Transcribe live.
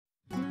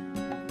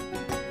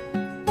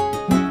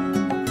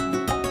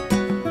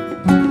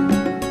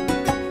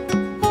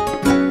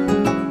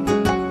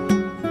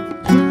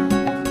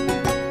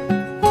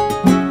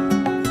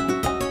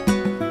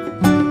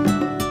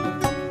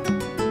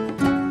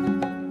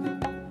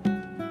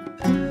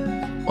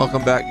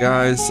Welcome back,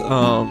 guys.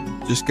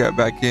 Just got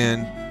back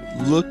in,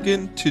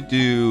 looking to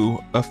do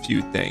a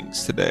few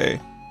things today.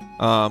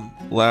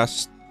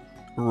 Last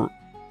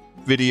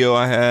video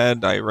I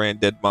had, I ran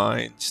Dead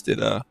Mines, did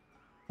a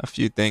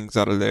few things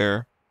out of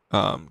there.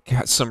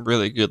 Got some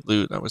really good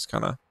loot. That was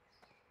kind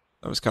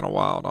of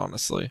wild,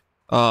 honestly.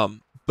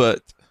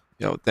 But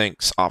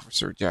thanks,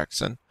 Officer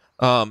Jackson.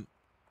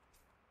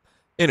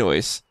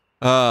 Anyways,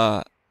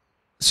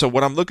 so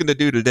what I'm looking to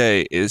do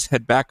today is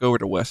head back over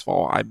to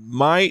Westfall. I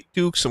might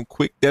do some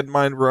quick Dead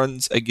Mine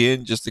runs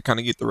again just to kind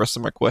of get the rest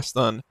of my quests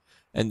done.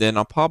 And then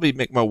I'll probably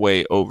make my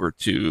way over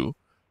to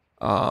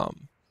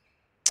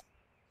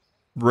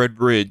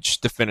Redridge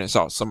to finish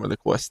out some of the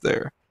quests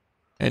there.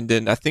 And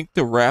then I think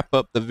to wrap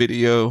up the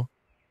video,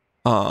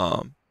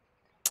 the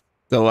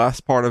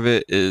last part of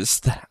it is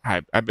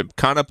I've been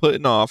kind of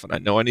putting off, and I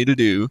know I need to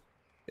do,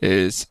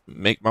 is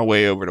make my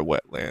way over to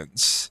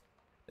Wetlands,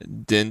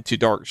 then to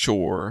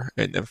Darkshore,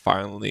 and then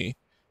finally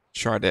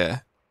try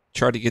to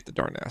get the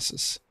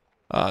Darnassus.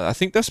 I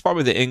think that's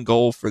probably the end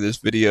goal for this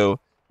video.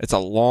 It's a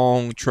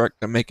long trek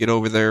to make it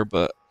over there,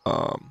 but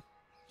I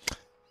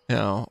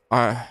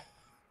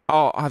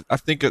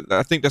think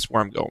that's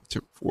where I'm going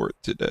for it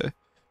today.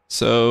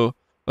 So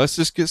let's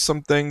just get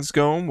some things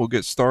going. We'll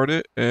get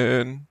started,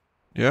 and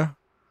yeah,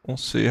 we'll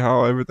see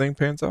how everything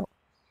pans out.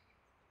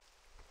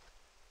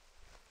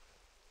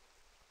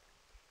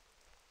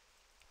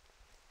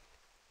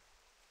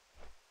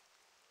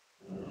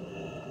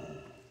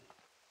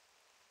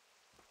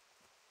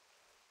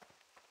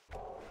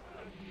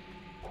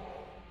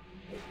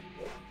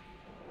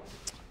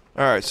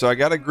 Alright, so I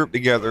got a group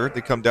together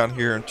to come down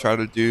here and try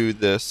to do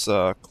this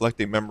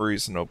collecting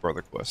memories and No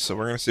Brother quest. So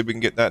we're going to see if we can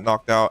get that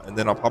knocked out, and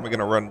then I'm probably going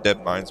to run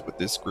Dead Mines with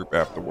this group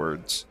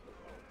afterwards.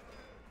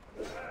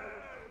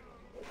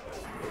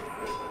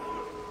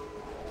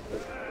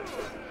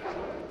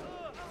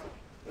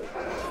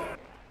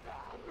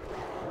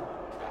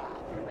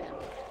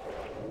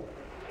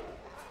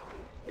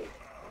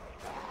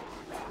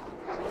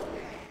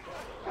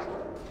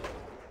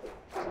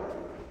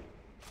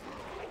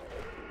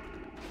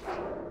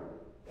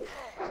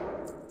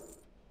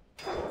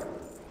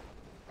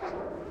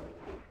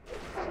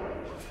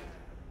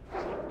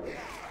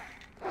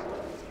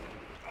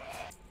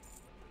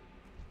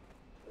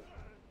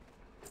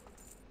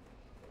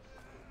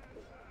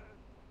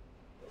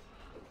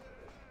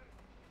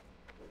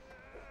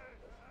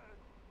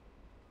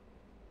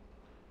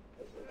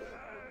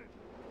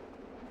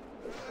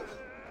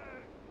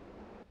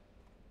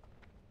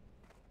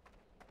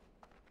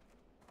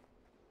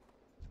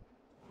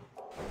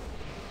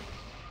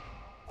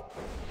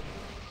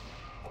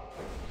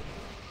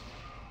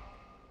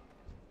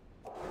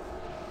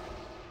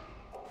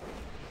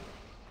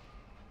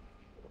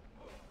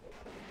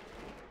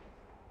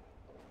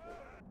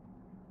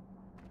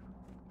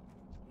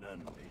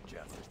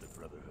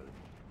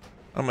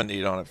 I'm gonna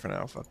need on it for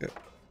now, fuck it.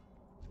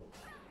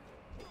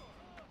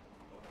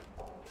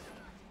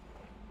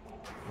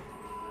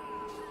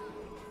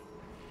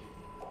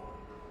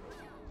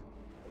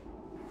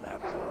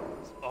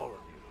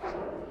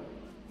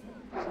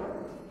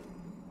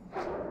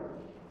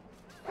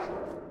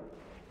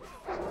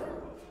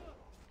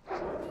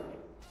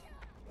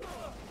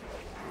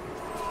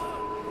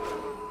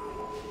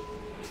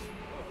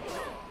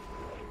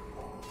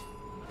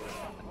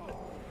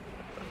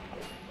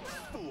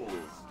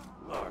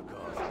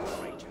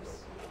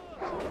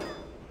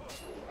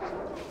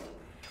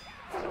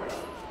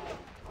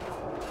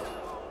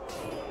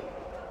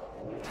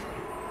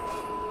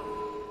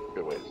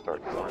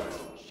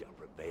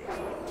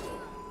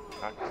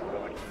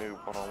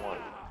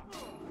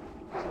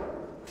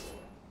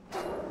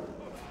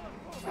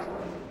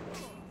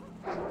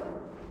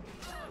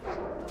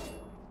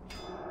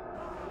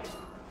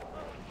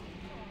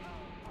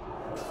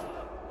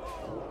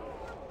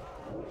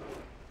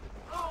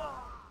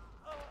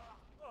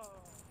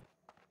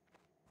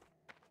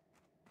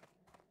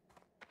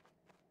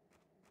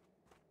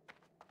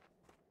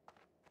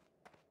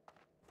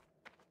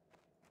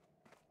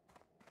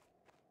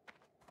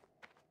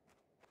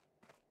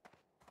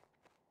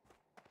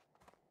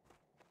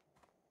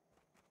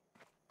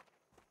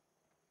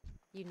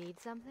 You need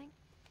something?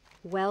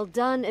 Well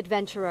done,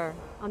 adventurer.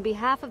 On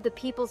behalf of the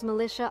People's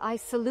Militia, I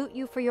salute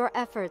you for your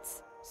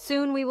efforts.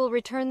 Soon we will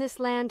return this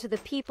land to the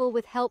people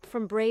with help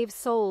from brave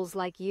souls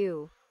like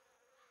you.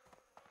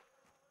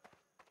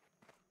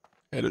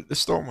 Edit the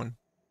Stormwind.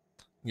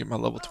 Get my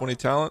level 20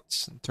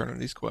 talents and turn in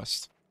these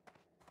quests.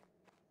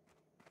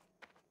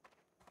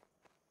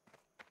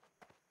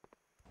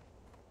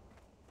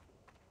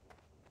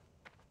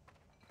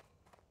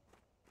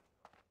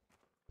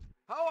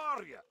 How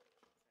are you?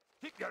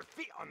 Keep your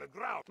feet on the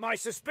ground. My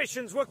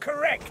suspicions were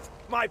correct,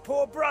 my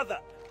poor brother.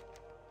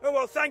 Oh,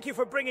 well, thank you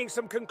for bringing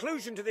some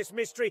conclusion to this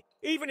mystery,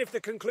 even if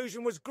the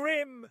conclusion was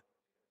grim.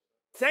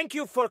 Thank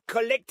you for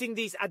collecting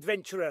these,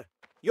 adventurer.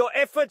 Your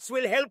efforts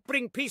will help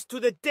bring peace to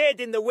the dead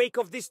in the wake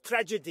of this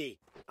tragedy.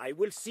 I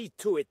will see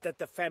to it that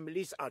the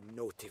families are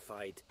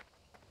notified.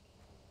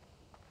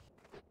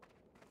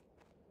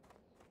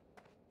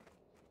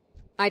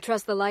 I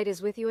trust the light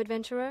is with you,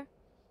 adventurer.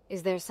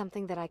 Is there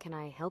something that can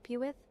I help you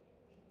with?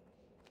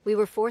 We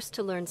were forced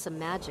to learn some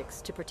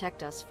magics to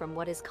protect us from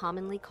what is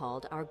commonly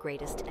called our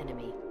greatest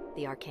enemy,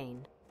 the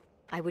arcane.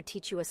 I would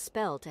teach you a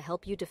spell to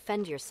help you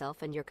defend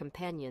yourself and your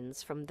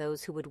companions from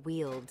those who would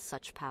wield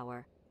such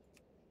power.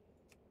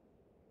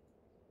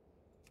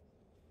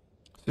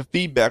 The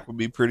feedback would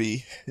be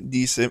pretty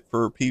decent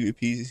for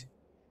PvP.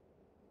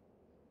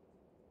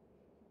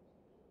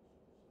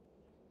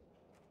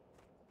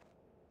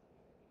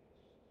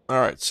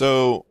 Alright,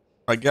 so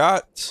I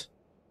got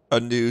a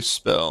new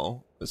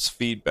spell. It's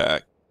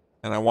feedback.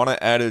 And I want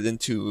to add it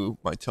into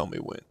my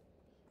TellMeWhen.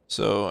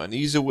 So an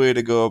easy way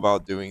to go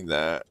about doing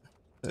that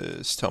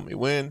is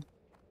TellMeWhen.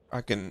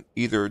 I can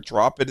either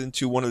drop it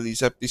into one of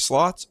these empty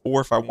slots,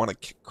 or if I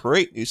want to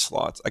create new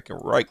slots, I can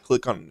right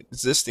click on an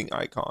existing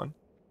icon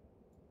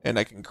and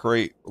I can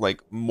create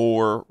like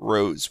more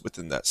rows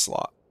within that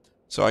slot.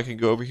 So I can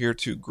go over here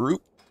to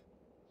group,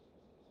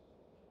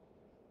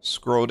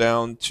 scroll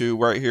down to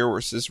right here where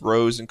it says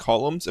rows and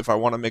columns. If I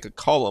want to make a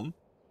column,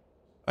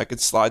 I can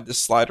slide this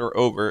slider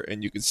over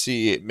and you can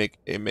see it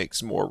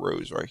makes more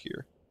rows right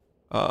here.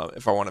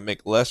 If I want to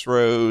make less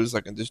rows, I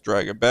can just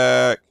drag it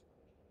back.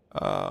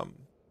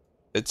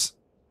 It's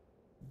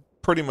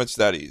pretty much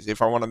that easy.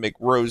 If I want to make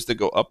rows that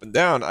go up and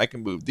down, I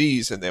can move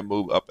these and then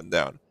move up and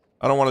down.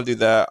 I don't want to do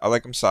that. I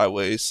like them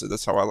sideways, so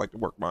that's how I like to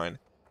work mine.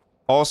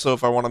 Also,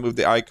 if I want to move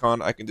the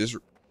icon, I can just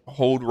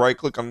hold right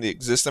click on the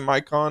existing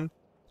icon,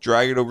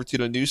 drag it over to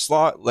the new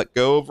slot, let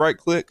go of right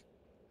click,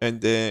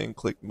 and then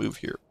click move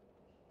here.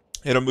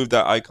 It'll move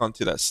that icon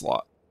to that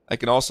slot. I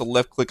can also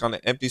left click on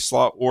an empty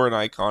slot or an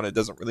icon, it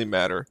doesn't really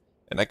matter,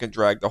 and I can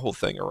drag the whole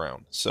thing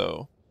around.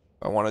 So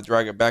if I want to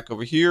drag it back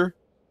over here,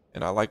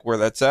 and I like where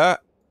that's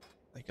at,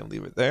 I can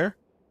leave it there.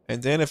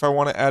 And then if I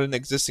want to add an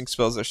existing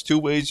spell, there's two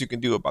ways you can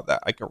do about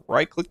that. I can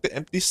right click the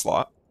empty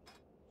slot,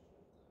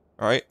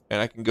 all right,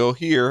 and I can go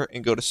here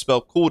and go to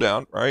spell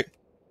cooldown, right?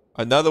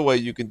 Another way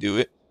you can do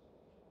it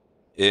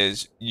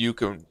is you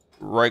can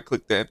right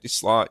click the empty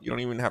slot. You don't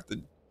even have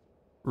to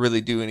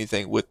really do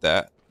anything with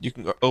that. You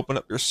can go open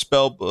up your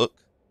spell book.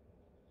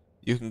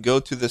 You can go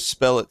to the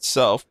spell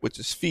itself, which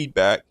is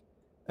feedback,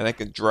 and I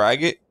can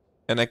drag it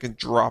and I can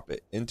drop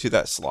it into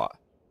that slot.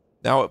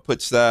 Now it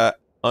puts that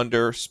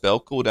under spell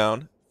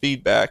cooldown,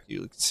 feedback.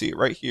 You can see it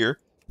right here.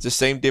 It's the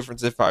same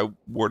difference if I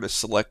were to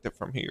select it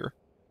from here.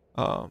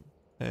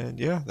 And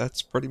yeah,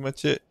 that's pretty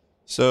much it.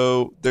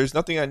 So there's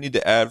nothing I need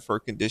to add for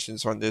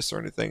conditions on this or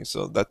anything.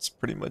 So that's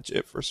pretty much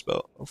it for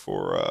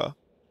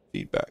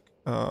feedback.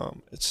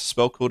 It's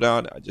spell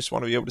cooldown. I just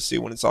want to be able to see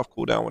when it's off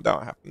cooldown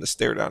without having to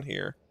stare down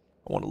here.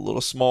 I want a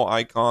little small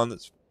icon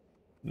that's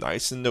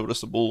nice and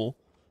noticeable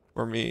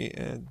for me,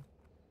 and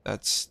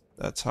that's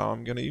how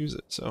I'm gonna use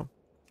it. So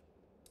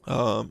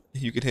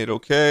you can hit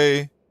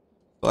OK,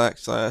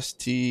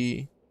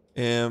 /TMW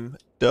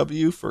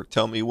for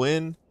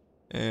TellMeWhen,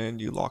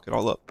 and you lock it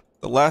all up.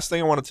 The last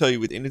thing I want to tell you,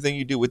 with anything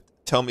you do with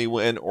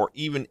TellMeWhen, or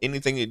even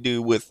anything you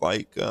do with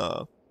like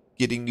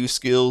getting new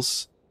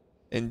skills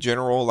in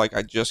general, like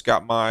I just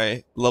got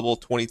my level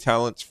 20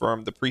 talents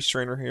from the priest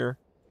trainer here,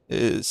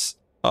 is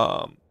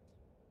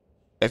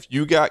if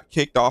you got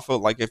kicked off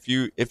of, like if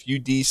you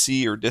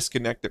DC or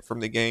disconnect it from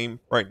the game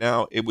right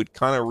now, it would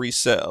kind of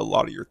reset a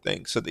lot of your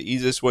things. So the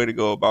easiest way to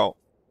go about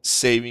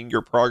saving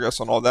your progress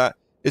on all that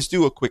is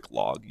do a quick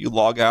log. You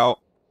log out,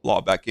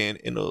 log back in,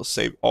 and it'll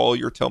save all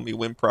your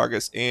TellMeWhen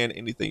progress and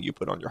anything you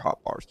put on your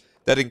hotbars.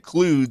 That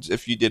includes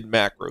if you did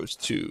macros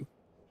too.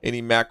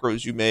 Any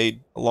macros you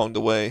made along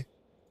the way,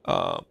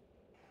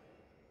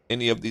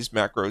 any of these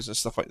macros and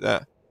stuff like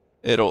that,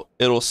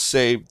 it'll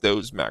save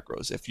those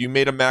macros. If you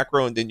made a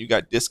macro and then you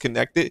got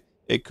disconnected,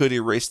 it could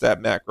erase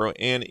that macro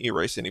and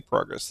erase any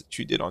progress that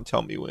you did on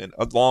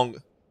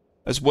TellMeWhen,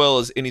 as well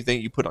as anything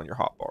you put on your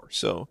hotbar.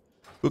 So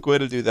quick way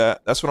to do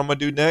that. That's what I'm gonna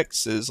do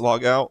next, is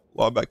log out,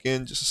 log back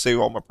in, just to save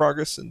all my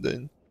progress, and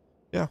then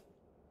yeah,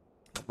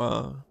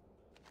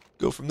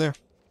 go from there.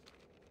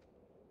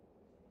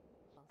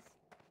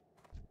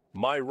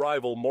 My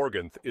rival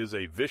Morganth is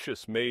a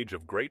vicious mage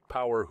of great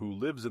power who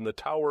lives in the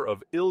Tower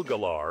of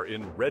Ilgalar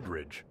in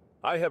Redridge.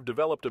 I have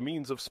developed a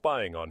means of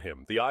spying on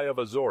him, the Eye of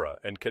Azora,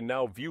 and can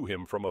now view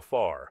him from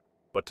afar.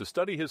 But to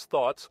study his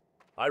thoughts,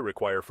 I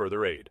require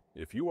further aid.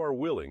 If you are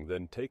willing,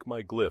 then take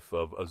my glyph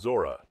of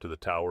Azora to the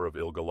Tower of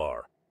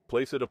Ilgalar.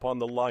 Place it upon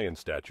the lion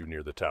statue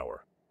near the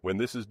tower. When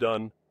this is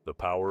done, the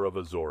power of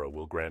Azora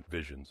will grant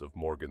visions of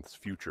Morganth's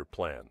future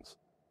plans.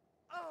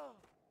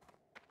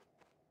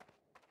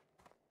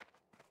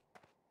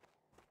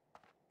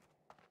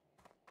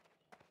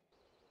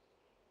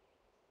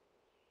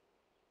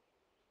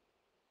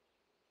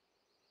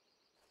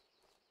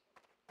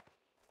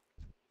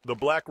 The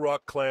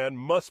Blackrock clan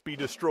must be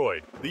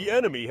destroyed. The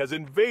enemy has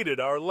invaded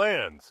our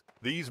lands.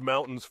 These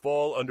mountains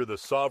fall under the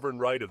sovereign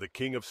right of the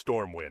King of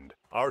Stormwind.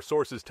 Our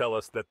sources tell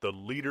us that the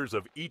leaders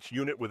of each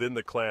unit within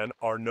the clan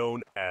are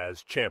known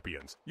as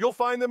champions. You'll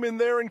find them in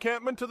their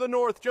encampment to the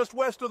north, just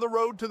west of the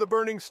road to the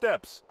Burning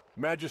Steps.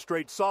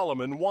 Magistrate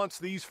Solomon wants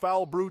these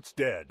foul brutes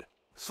dead.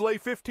 Slay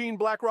 15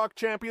 Blackrock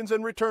champions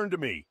and return to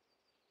me.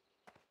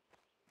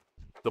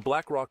 The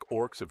Blackrock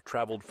orcs have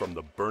traveled from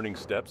the Burning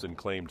Steppes and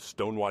claimed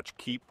Stonewatch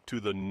Keep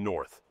to the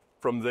north.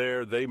 From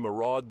there, they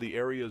maraud the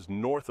areas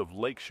north of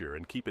Lakeshire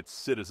and keep its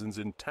citizens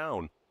in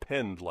town,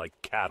 penned like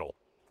cattle.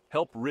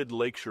 Help rid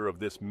Lakeshire of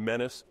this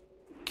menace.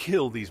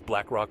 Kill these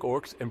Blackrock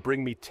orcs and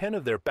bring me 10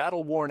 of their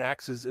battle-worn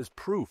axes as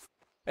proof.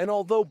 And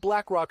although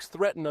Blackrocks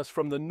threaten us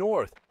from the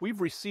north,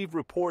 we've received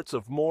reports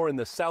of more in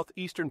the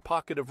southeastern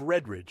pocket of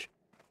Redridge.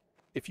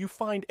 If you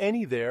find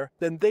any there,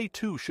 then they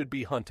too should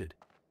be hunted.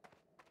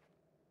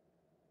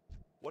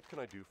 What can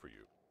I do for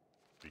you?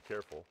 Be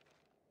careful.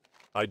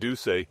 I do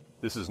say,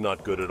 this is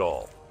not good at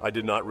all. I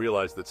did not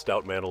realize that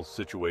Stoutmantle's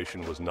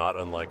situation was not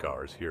unlike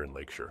ours here in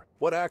Lakeshire.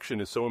 What action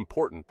is so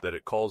important that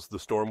it calls the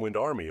Stormwind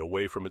army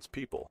away from its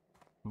people?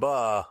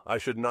 Bah, I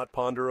should not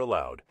ponder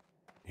aloud.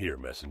 Here,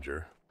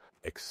 messenger.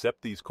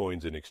 Accept these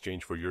coins in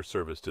exchange for your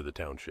service to the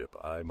township.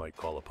 I might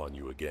call upon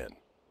you again.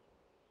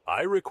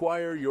 I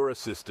require your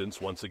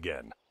assistance once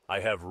again. I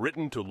have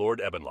written to Lord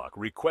Ebonlock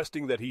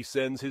requesting that he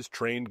sends his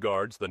trained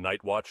guards the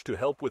Night Watch to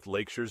help with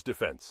Lakeshire's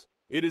defense.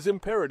 It is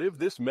imperative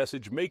this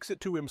message makes it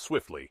to him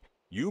swiftly.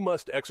 You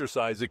must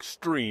exercise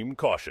extreme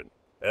caution.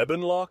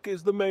 Ebonlock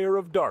is the mayor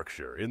of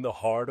Darkshire in the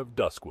heart of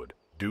Duskwood.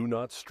 Do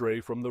not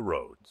stray from the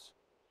roads.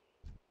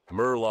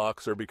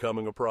 Murlocs are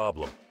becoming a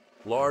problem.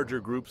 Larger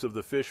groups of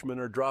the fishmen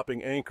are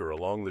dropping anchor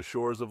along the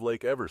shores of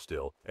Lake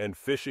Everstill and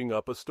fishing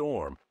up a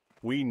storm.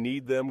 We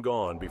need them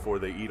gone before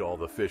they eat all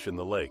the fish in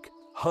the lake.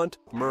 Hunt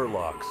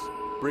Murlocs.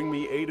 Bring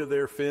me 8 of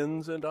their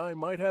fins and I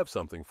might have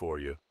something for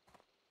you.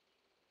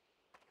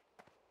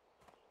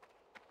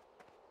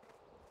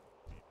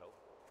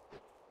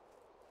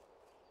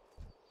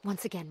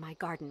 Once again, my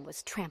garden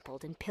was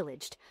trampled and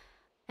pillaged.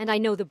 And I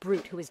know the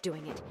brute who is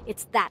doing it.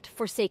 It's that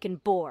forsaken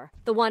boar,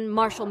 the one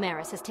Marshal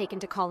Menace has taken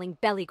to calling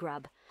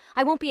Bellygrub.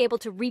 I won't be able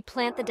to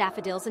replant the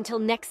daffodils until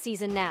next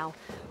season now.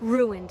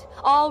 Ruined,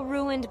 all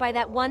ruined by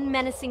that one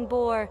menacing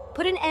boar.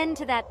 Put an end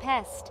to that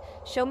pest.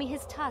 Show me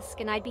his tusk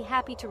and I'd be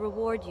happy to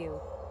reward you.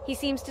 He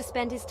seems to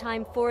spend his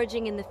time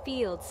foraging in the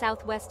fields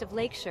southwest of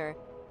Lakeshire,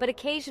 but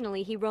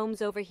occasionally he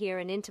roams over here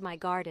and into my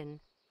garden.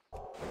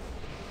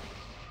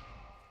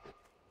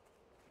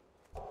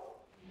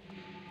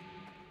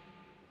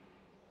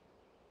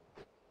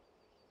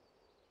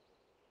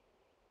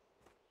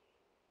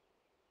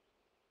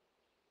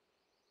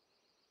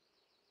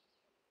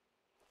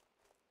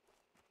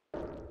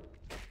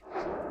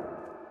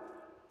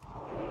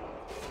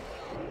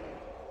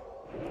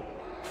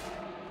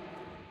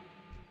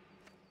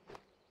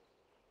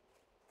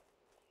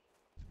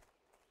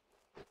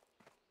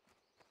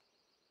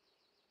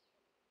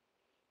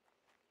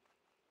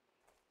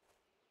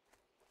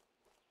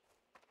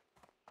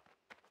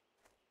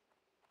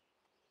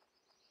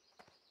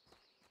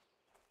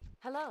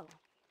 Hello.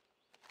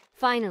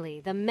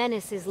 Finally, the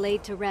menace is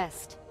laid to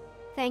rest.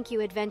 Thank you,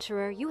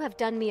 adventurer. You have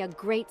done me a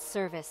great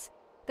service.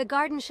 The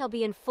garden shall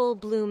be in full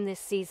bloom this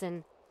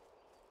season.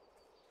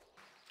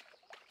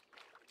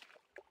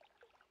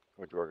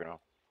 What you working on?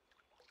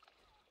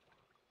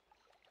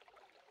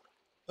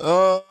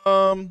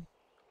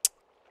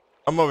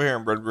 I'm over here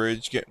in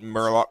Redridge getting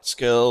Murloc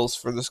scales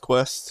for this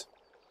quest.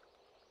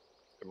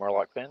 The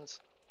Murloc fins?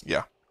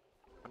 Yeah.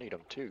 I need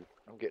them too.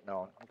 I'm getting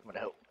on. I'm coming to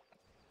help.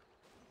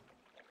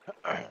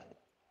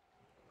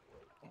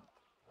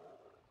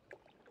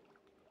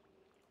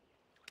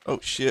 Oh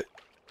shit.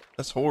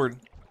 That's Horde.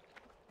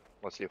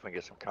 Let's see if we can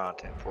get some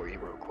content for you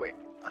real quick.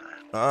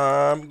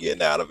 I'm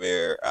getting out of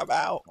here. I'm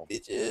out,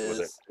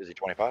 bitches. Is he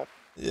 25?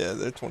 Yeah,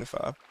 they're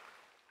 25.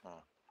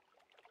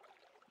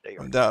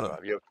 I'm down.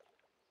 You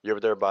over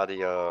there by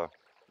the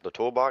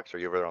toolbox, or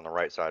you over there on the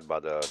right side by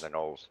the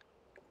knolls?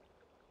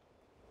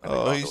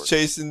 Oh, he's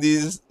chasing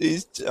these.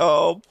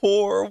 Oh,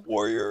 poor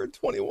warrior.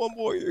 21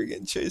 warrior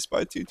getting chased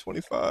by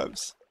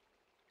 225s.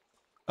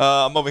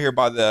 I'm over here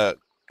by the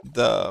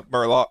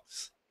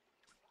Murlocs.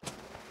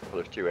 Well,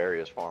 there's 2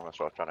 areas for him. That's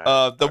what I'm trying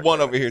to. The one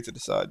over here to the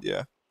side.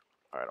 Yeah.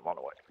 All right, I'm on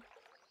the way.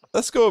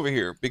 Let's go over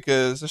here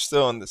because they're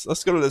still in this.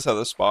 Let's go to this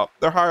other spot.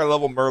 They're higher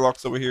level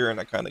Murlocs over here, and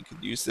I kind of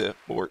could use the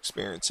more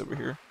experience over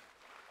here.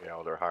 Yeah,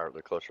 well,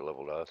 they're closer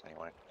level to us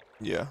anyway.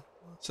 Yeah.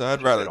 So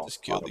I'd rather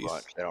just kill these.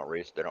 They don't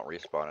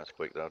respawn as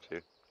quick though,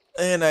 too.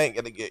 And I ain't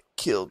gonna get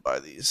killed by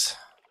these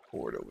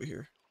Horde over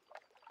here.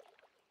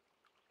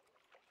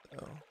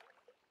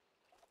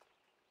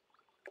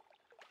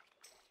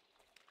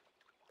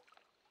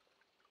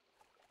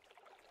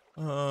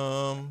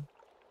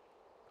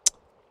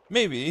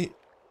 Maybe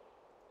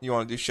you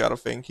want to do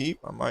Shadowfang Keep?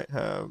 I might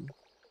have.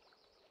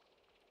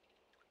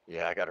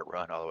 Yeah, I got to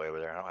run all the way over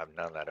there. I don't have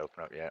none of that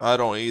open up yet. I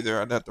don't either.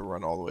 I'd have to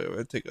run all the way over.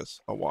 It'd take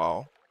us a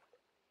while.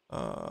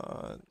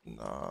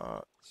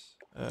 Not.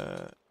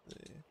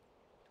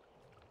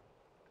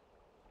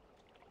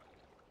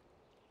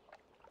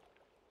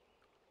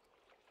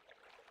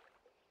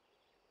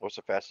 What's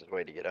the fastest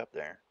way to get up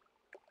there?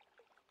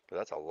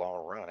 Because that's a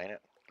long run, ain't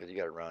it? Because you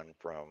got to run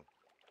from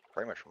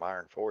pretty much from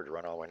Iron Forge,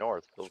 run all the way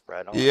north.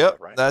 Yep,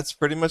 right? That's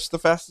pretty much the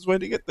fastest way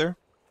to get there.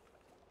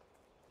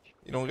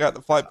 You don't got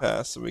the flight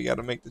pass, so we got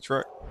to make the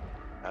trek.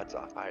 That's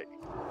a hike.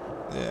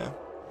 Yeah.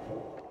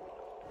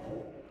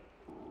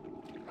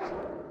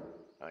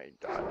 I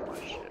dodged my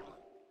shit.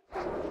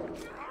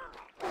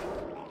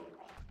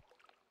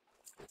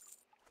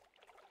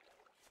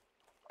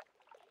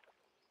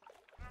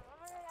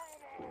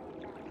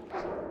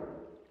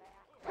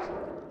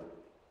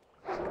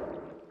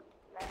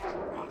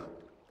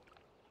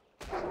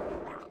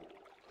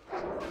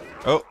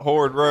 Oh,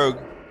 Horde Rogue.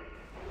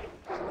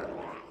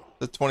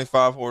 The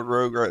 25 Horde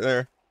Rogue right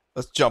there.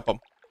 Let's jump them.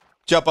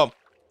 Jump them.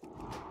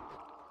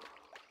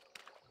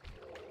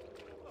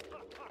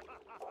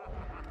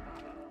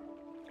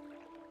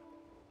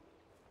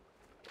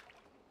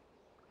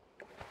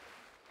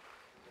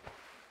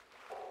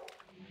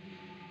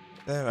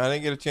 Damn, I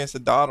didn't get a chance to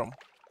dot them.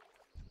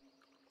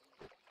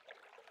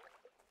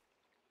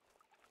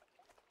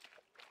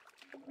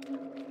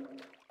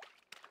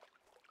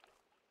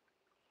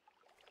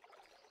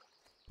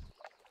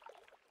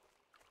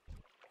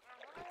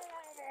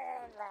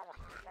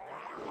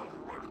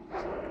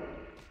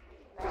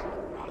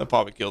 They'll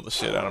probably kill the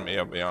shit out of me,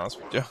 I'll be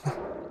honest with you.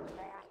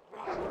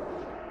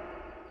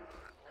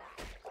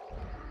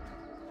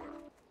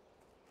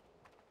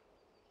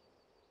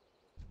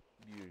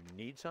 You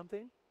need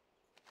something?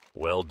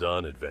 Well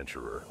done,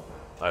 adventurer.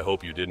 I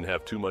hope you didn't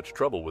have too much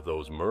trouble with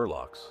those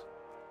murlocs.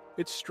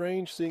 It's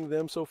strange seeing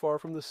them so far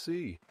from the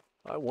sea.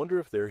 I wonder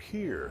if they're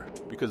here,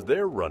 because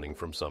they're running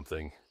from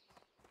something.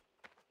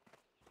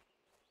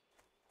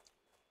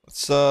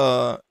 Let's,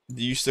 do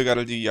you still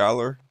gotta do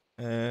Yowler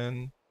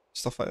and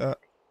stuff like that?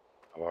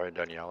 I've already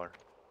done Yowler.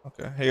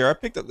 Okay, here, I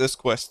picked up this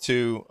quest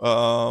too.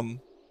 Where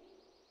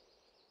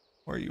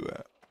are you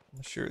at?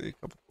 I'm sure there's a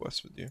couple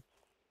quests with you.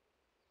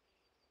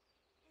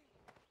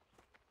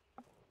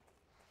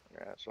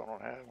 Yeah, so I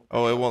don't have.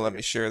 Oh, it won't let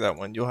me share that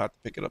one. You'll have to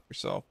pick it up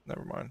yourself.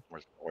 Never mind.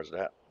 Where's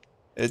that?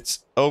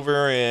 It's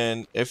over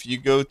in, if you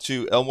go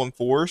to Elwyn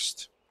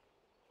Forest,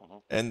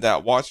 and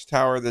that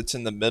watchtower that's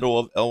in the middle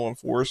of Elwyn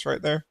Forest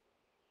right there.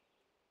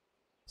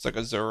 It's like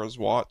Azura's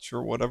Watch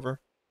or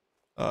whatever.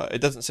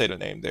 It doesn't say the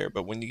name there,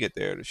 but when you get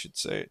there, it should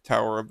say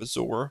Tower of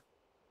Azura.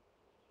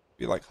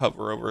 If you like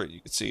hover over it, you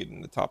can see it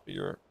in the top of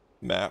your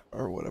map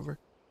or whatever.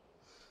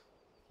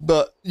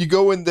 But you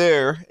go in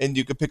there and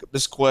you can pick up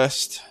this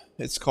quest.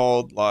 It's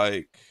called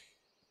like,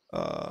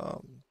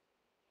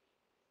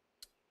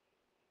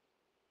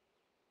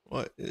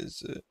 what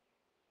is it?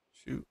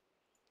 Shoot.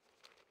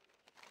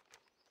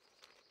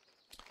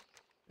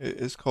 It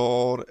is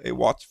called A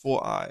Watchful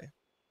Eye.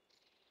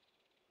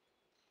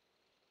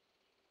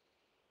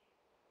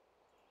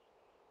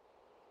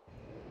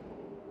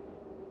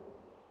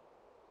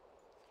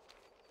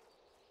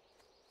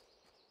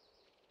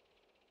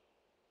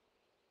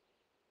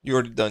 You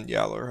already done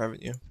Yowler,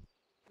 haven't you?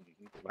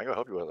 I can go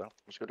help you with it, though.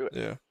 Let's go do it.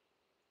 Yeah.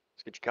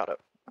 Let's get you caught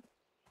up.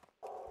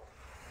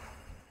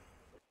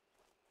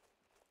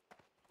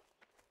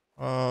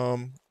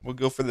 We'll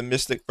go for the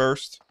Mystic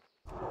first.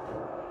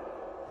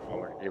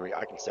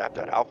 I can sap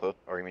that alpha,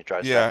 or you mean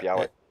try to Yeah, sap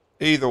Yowler?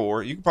 either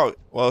or. You can probably,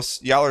 well,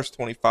 Yowler's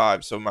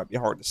 25, so it might be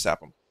hard to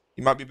sap him.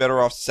 You might be better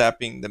off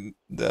sapping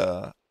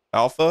the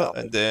alpha,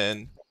 and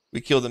then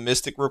we kill the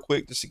Mystic real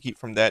quick just to keep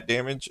from that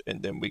damage,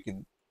 and then we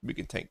can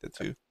tank the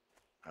two.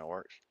 That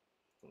works.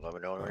 Let me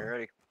know when you're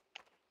ready.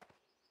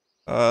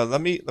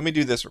 Let me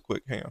do this real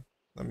quick. Hang on.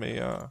 Let me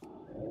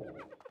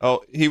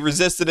Oh, he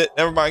resisted it.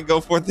 Never mind.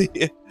 Go for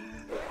the.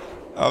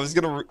 I was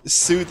gonna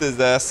soothe his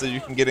ass so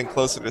you can get in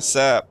closer to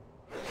sap.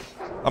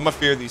 I'm gonna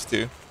fear these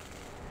two.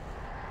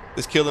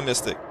 Just kill the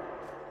Mystic.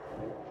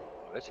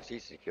 Oh, this is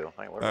easy to kill.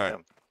 I ain't worried All about right.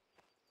 him.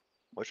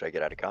 Wish I could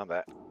get out of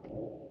combat.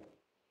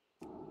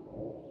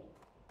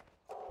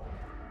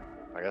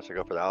 I guess I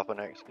go for the alpha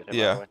next. Get him out of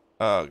the Yeah. way.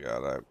 Oh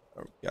god,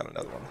 I got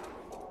another one.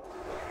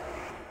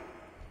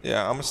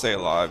 Yeah, I'm gonna stay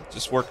alive.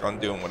 Just work on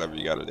doing whatever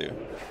you gotta do.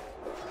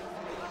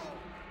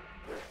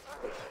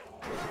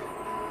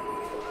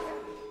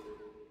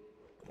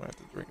 I have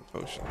to drink a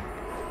potion. Come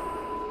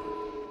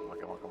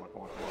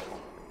on.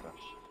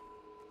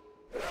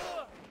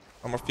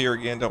 I'm gonna fear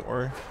again. Don't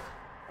worry.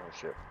 Oh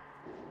shit.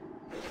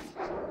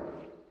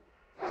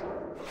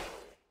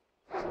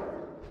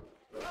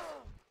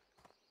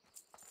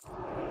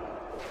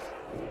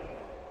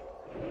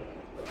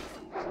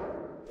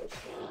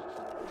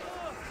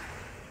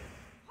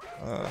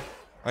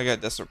 I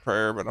got Desperate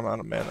Prayer, but I'm out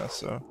of mana,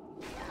 so.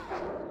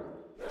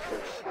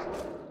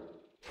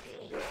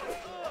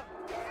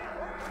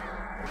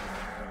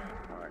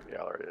 Alright,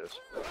 yeah, there it is. See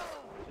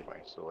if I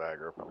can still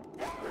aggro from him.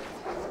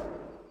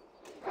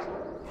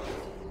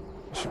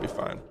 Should be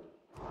fine.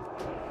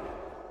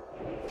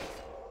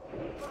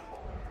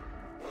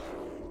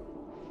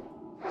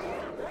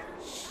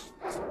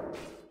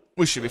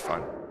 We should be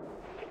fine.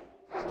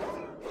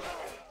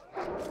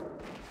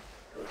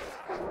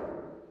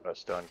 That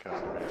stun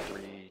coming in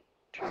 3,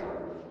 2,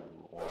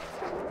 1.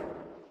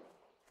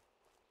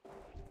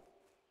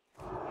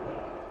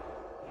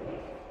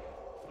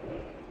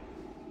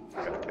 I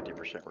got a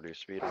 50%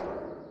 reduced speed on it.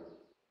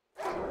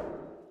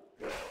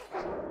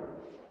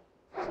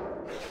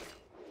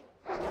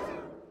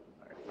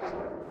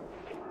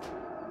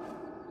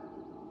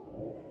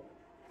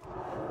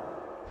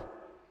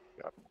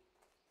 Got him.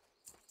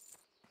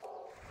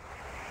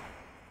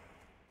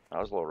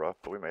 was a little rough,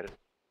 but we made it.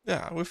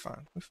 Yeah, we're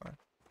fine. We're fine.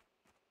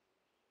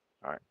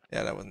 All right.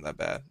 Yeah, that wasn't that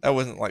bad. That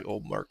wasn't like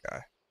old Merc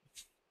guy.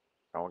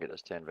 I want to get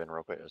this 10 Vin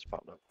real quick. It just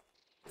popped up.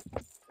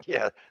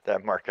 Yeah,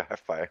 that Mark guy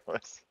fight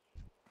was.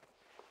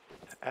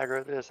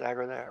 Aggro this,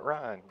 aggro that,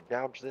 run.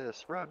 Gouge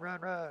this, run, run,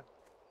 run.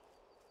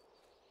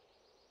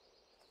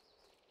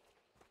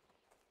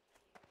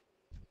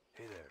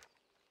 Hey there.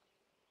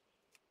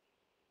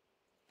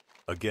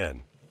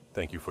 Again,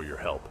 thank you for your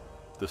help.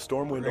 The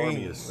Stormwind Green,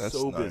 army is that's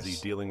so nice. busy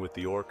dealing with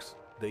the orcs,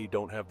 they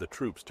don't have the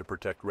troops to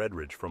protect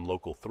Redridge from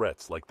local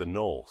threats like the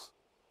gnolls.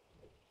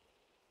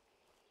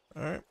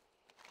 Alright.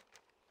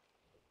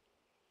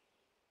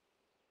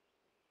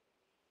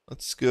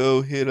 Let's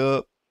go hit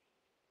up,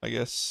 I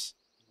guess.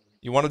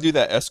 You want to do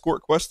that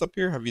escort quest up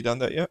here? Have you done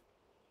that yet?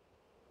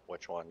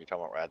 Which one? You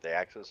talking about at the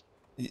Axis?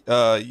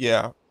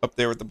 Yeah, up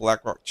there with the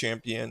Blackrock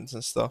champions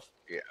and stuff.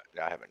 Yeah,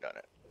 I haven't done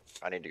it.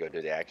 I need to go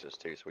do the Axis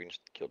too, so we can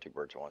just kill 2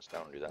 birds with 1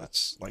 stone and do that.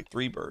 That's like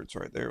 3 birds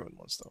right there with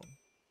 1 stone.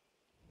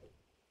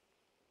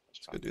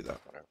 Let's go do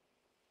that. Whatever.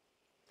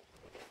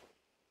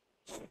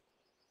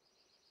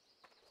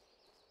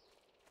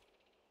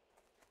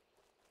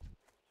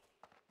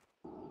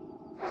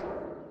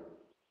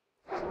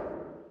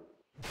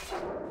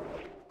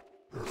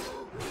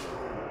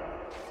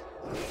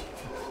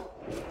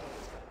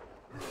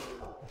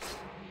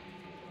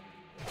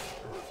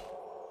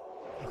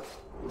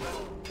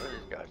 Where are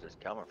these guys just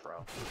coming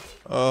from?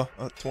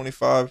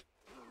 25.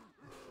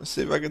 Let's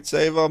see if I can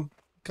save him.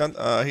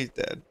 He's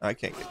dead. I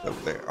can't get over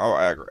there. I'll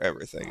aggro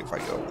everything if I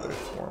go over there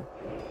for him.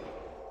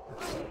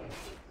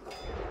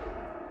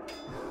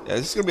 Yeah,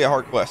 this is gonna be a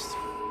hard quest.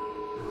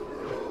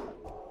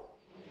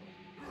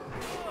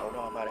 Oh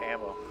no, I'm out of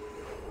ammo.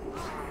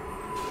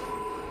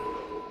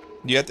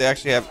 You have to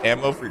actually have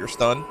ammo for your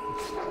stun.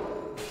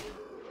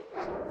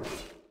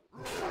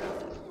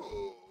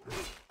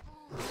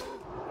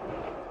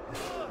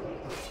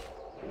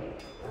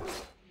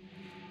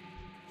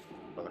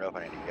 Let me know if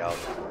I need to gouge.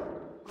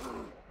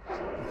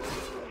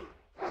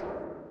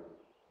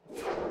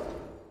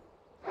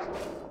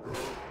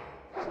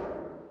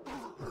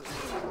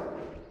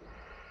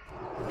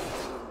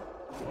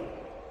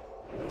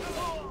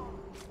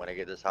 When I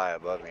get this high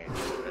above me,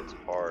 it's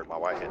hard. My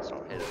white hits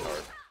don't hit as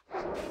hard.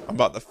 I'm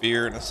about to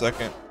fear in a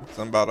second, because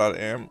I'm about out of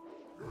ammo.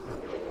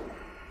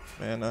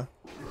 Mana.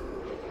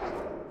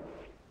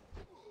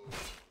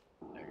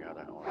 There you go,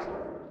 that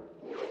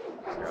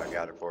one. Here, I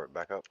got it for it.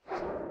 Back up.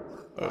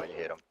 Oh, you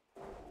hit him.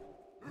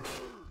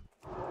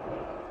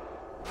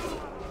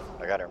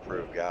 I got to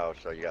improve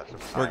gouge, so you got some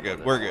time. We're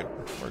good. We're good.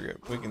 We're good.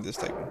 We can just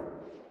take him.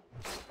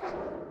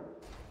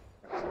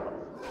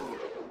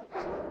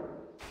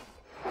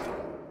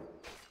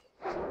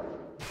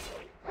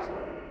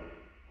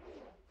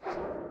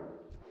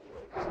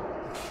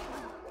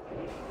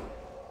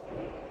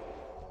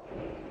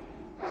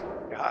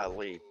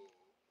 Golly.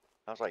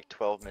 That was like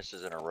 12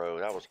 misses in a row.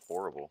 That was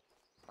horrible.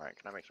 Alright,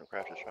 can I make some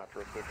crafted shots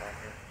real quick down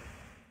here?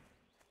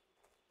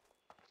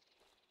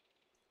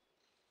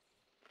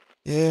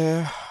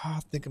 Yeah, I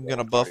think I'm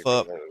gonna buff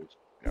up.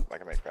 Yep, I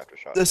can make crafted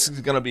shots. This here.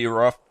 is gonna be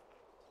rough.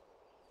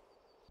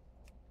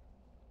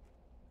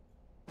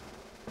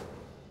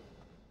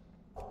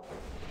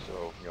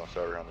 So, you want to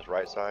start around this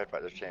right side,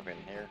 fight this champion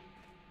here?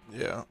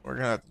 Yeah, we're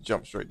gonna have to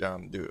jump straight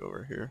down and do it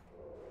over here.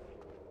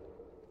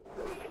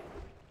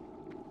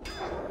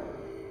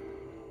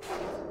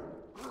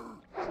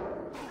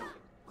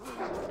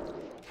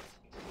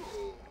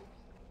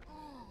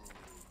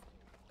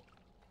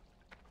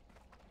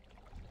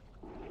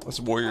 This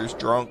warrior's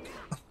drunk.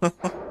 Where's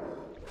the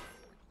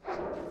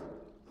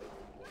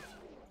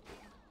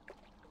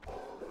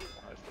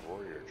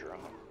warrior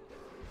drunk?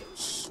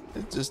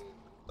 It just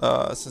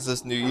since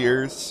it's New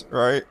Year's,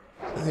 right?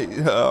 He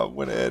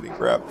went ahead and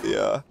grabbed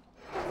the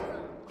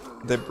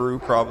brew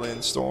probably in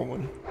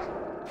Stormwind.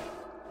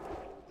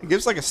 It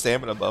gives like a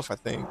stamina buff, I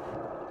think.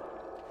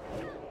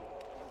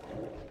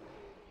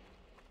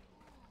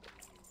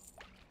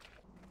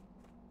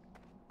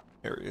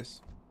 Here he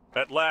is.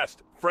 At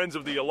last, friends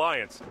of the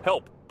Alliance,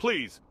 help,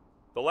 please.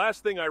 The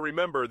last thing I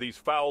remember, these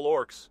foul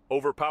orcs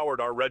overpowered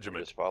our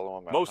regiment. Just follow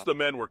him out. Most of the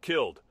men were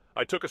killed.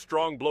 I took a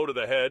strong blow to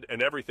the head,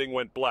 and everything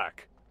went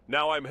black.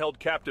 Now I'm held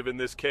captive in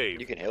this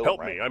cave. You can heal help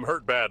him, right? me, I'm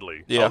hurt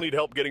badly. Yeah. I'll need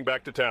help getting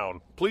back to town.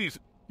 Please,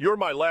 you're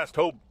my last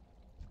hope.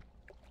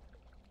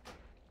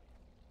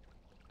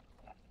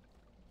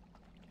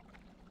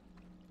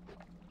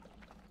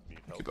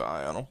 Need help. Keep an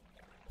eye on him.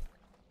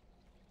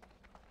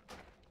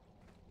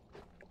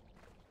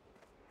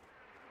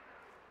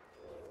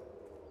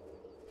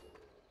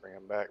 Bring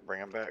him back, bring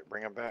him back,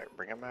 bring him back,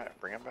 bring him back,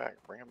 bring him back,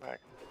 bring him back.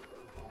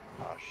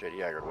 Oh shit, he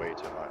aggroed way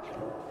too much.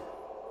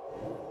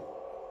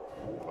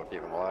 We'll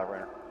keep him alive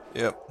right now.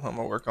 Yep, I'm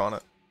gonna work on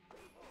it.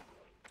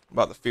 I'm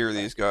about to fear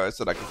these guys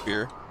that I can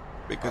fear.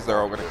 Because they're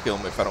all gonna kill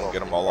me if I don't get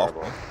them all off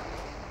me. Alright,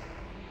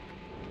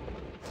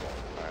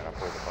 I'm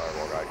putting the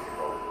fireball guy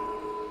control.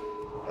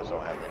 I just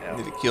don't have the I amp.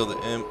 need to kill the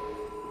imp.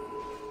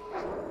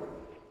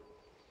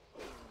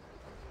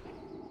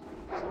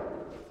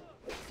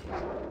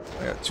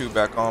 I got 2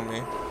 back on me.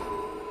 There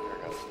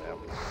goes the imp.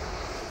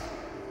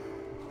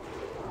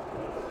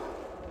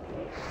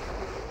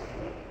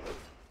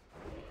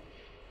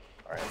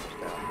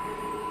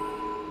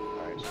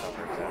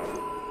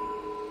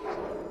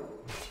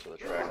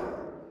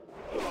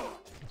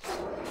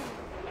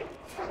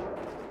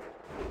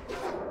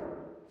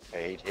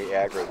 he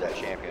aggroed that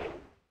champion.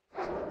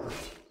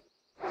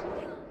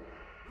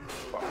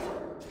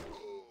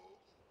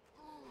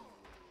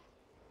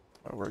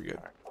 Oh, we're good.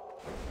 Alright.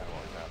 That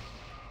worked out.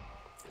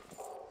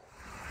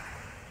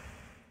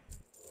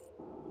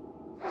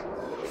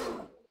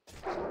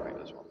 Make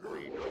this one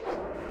bleed.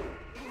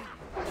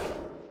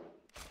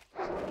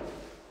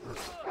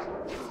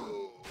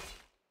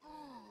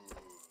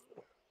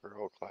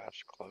 Pearl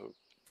class cloak.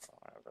 I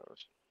don't have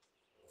those.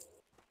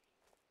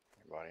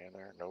 Anybody in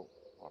there? Nope.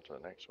 On to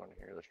the next one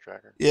here, this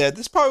tracker. Yeah,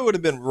 this probably would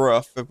have been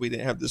rough if we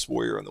didn't have this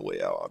warrior on the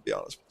way out, I'll be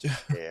honest with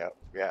you.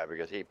 Yeah,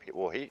 because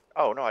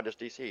oh no, I just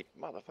DC'd.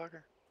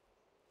 Motherfucker.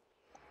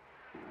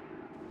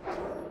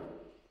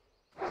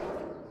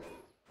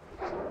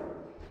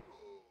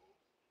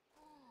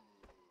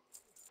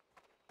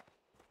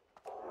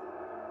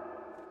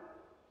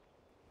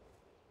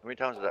 How many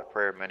times does that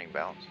prayer of mending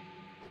bounce?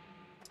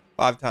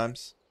 5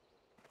 times.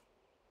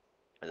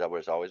 Is that what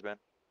it's always been?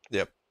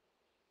 Yep.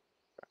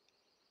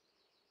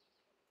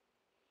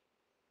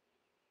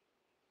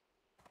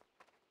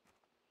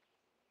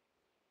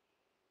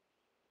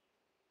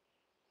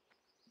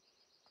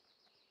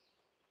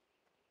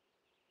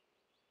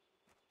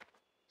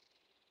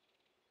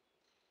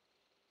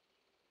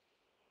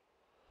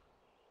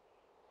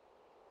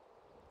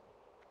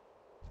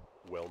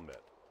 Well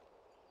met.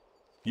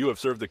 You have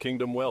served the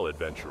kingdom well,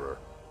 adventurer.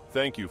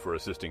 Thank you for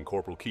assisting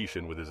Corporal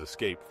Keishan with his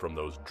escape from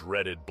those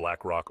dreaded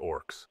Blackrock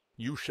orcs.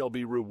 You shall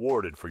be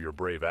rewarded for your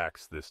brave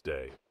acts this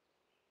day.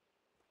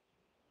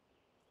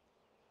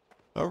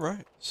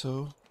 Alright,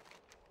 so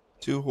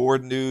 2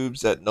 Horde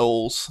noobs at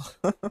Knowles.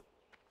 I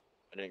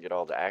didn't get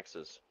all the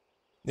axes.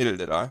 Neither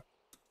did I.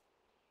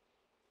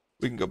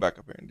 We can go back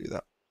up here and do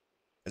that.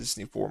 I just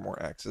need 4 more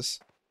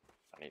axes.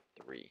 I need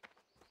 3.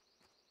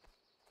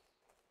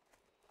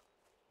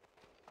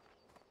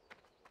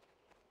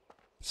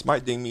 This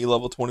might ding me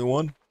level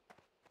 21.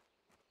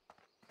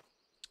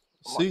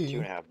 I'm like See.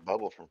 2.5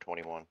 bubble from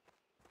 21.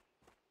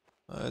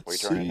 Let's What are you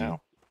see. turning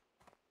now?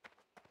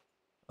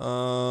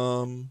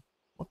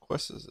 What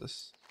quest is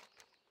this?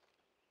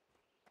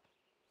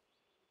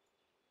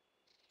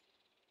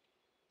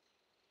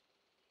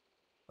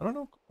 I don't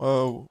know.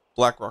 Oh,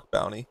 Blackrock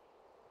bounty.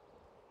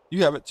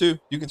 You have it too.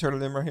 You can turn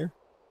it in right here.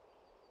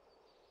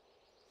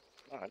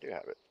 Oh, I do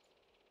have it.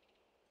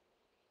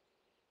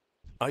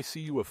 I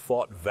see you have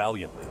fought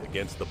valiantly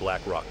against the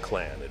Blackrock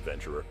clan,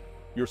 adventurer.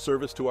 Your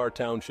service to our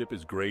township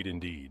is great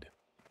indeed.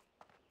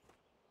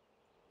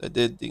 That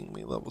did ding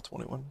me level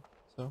 21.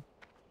 So.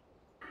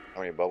 How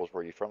many bubbles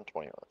were you from?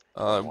 21.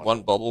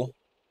 1 bubble.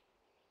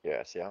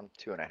 Yeah, see, I'm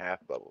 2.5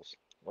 bubbles.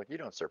 Like, you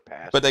don't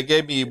surpass. But they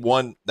gave me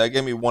 1. That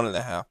gave me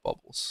 1.5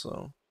 bubbles.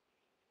 So.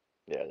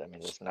 Yeah, that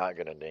means it's not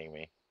gonna ding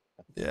me.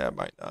 Yeah, it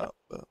might not,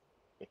 but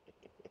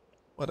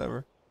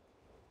whatever.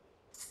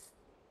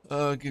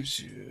 Gives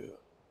you.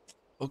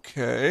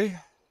 Okay.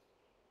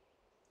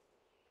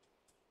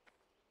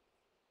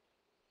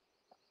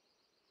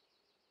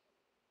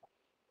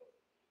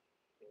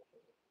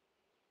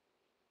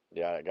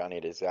 Yeah, I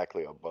need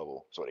exactly a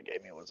bubble. So what it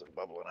gave me was a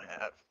bubble and a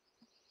half.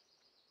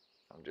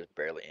 I'm just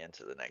barely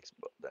into the next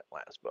that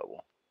last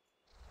bubble.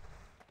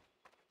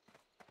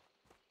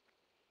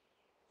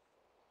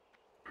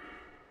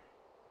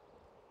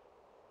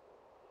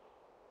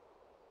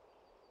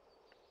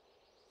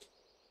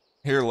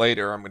 Here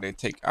later, I'm going to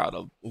take out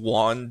a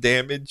wand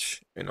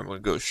damage, and I'm going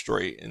to go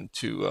straight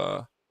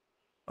into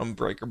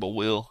Unbreakable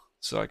Will,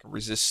 so I can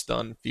resist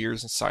stun,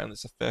 fears, and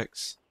silence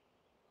effects.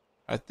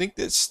 I think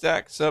that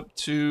stacks up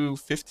to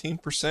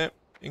 15%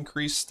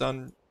 increased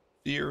stun,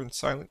 fear, and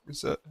silent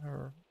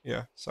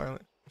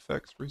silent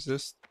effects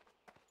resist.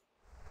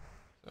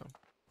 So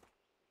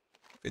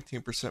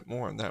 15%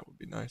 more on that would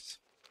be nice.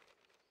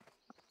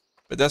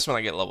 But that's when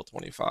I get level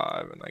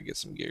 25 and I get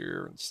some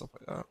gear and stuff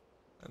like that.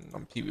 And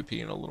I'm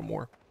PvPing a little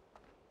more.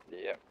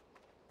 Yeah.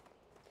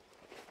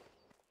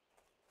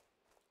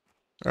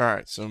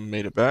 Alright, so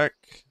made it back.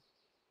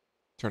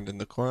 Turned in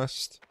the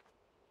quest.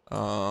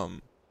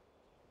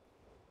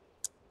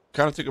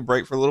 Kind of took a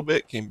break for a little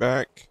bit, came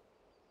back.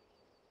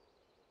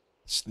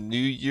 It's New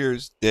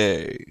Year's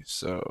Day,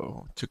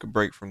 so took a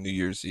break from New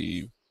Year's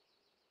Eve.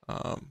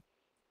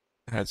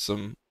 Had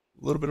a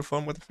little bit of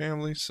fun with the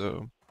family,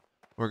 so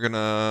we're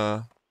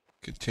gonna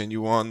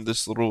continue on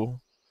this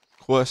little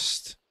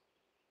quest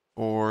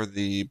for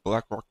the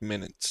Blackrock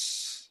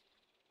Menace.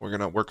 We're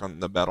gonna work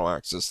on the battle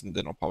axis, and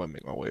then I'll probably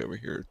make my way over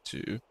here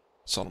to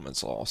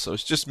Solomon's Law. So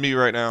it's just me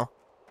right now,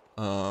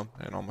 and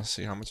I'm gonna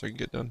see how much I can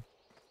get done.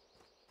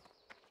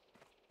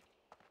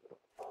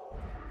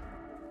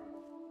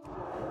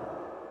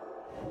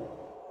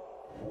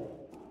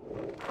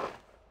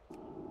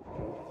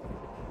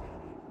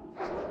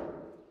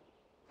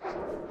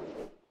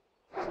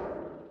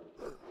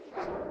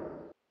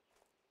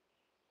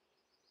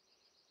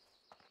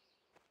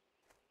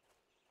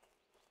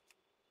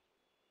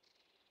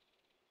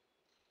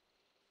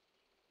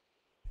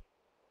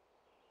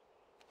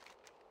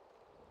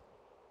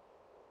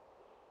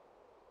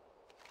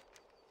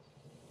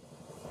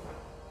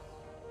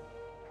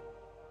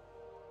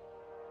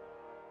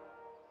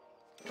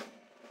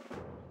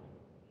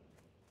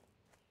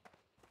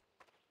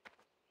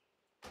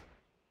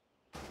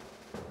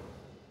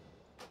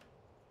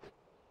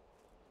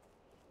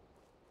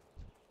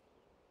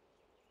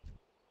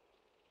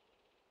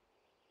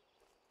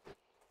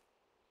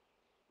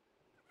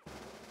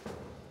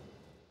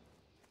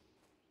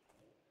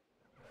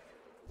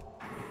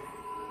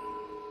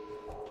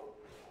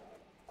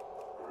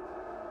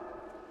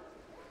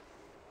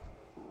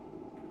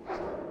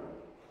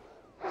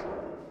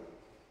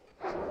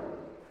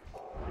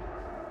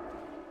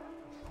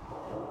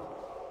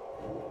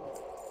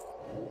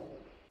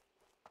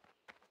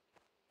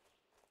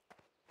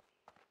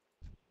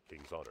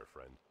 honor,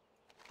 friend.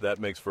 That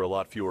makes for a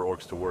lot fewer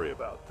orcs to worry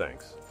about,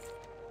 thanks.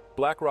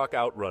 Blackrock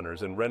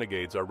Outrunners and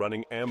Renegades are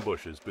running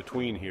ambushes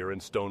between here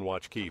and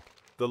Stonewatch Keep.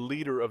 The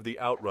leader of the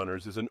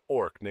Outrunners is an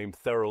orc named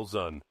Theral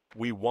Zun.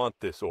 We want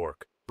this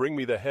orc. Bring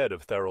me the head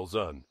of Theral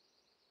Zun.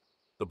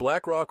 The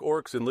Blackrock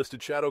orcs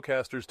enlisted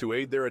Shadowcasters to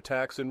aid their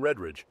attacks in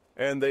Redridge,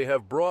 and they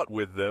have brought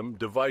with them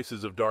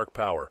devices of dark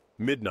power,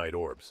 midnight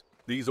orbs.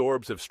 These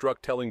orbs have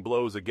struck telling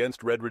blows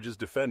against Redridge's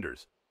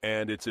defenders,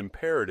 and it's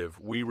imperative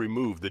we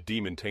remove the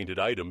demon-tainted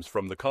items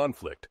from the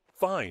conflict.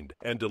 Find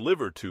and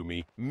deliver to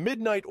me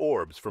midnight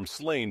orbs from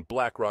slain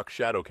Blackrock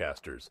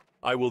Shadowcasters.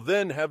 I will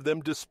then have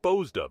them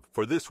disposed of,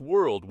 for this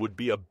world would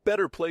be a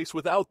better place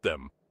without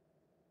them.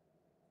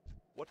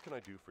 What can I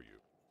do for you?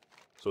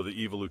 So the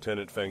evil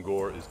Lieutenant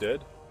Fangore is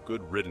dead?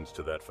 Good riddance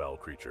to that foul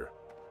creature.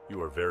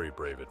 You are very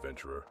brave,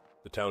 adventurer.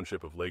 The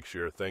township of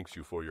Lakeshire thanks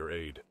you for your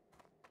aid.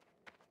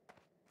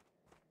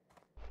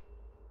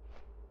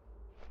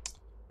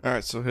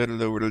 Alright, so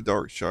headed over to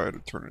Darkshire to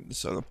turn in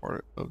this other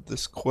part of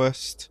this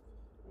quest.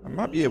 I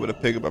might be able to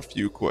pick up a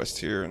few quests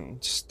here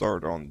and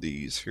start on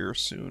these here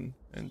soon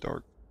in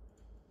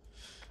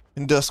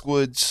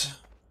Duskwoods.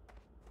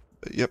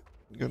 But yep,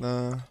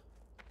 gonna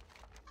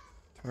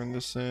turn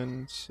this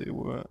in, see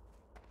what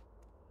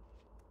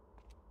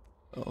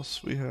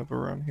else we have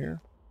around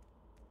here.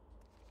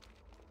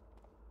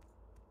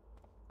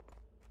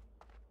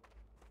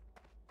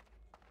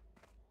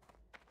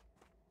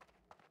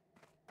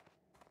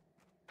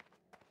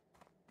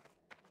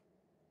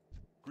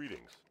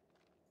 Greetings.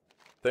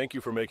 Thank you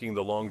for making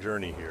the long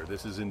journey here.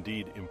 This is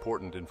indeed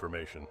important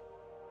information.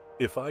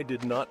 If I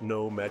did not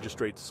know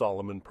Magistrate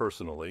Solomon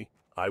personally,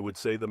 I would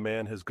say the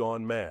man has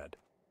gone mad.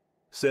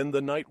 Send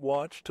the Night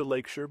Watch to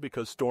Lakeshire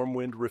because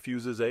Stormwind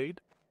refuses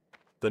aid?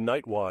 The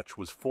Night Watch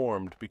was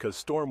formed because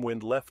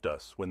Stormwind left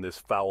us when this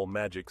foul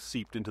magic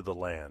seeped into the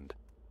land.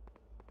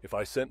 If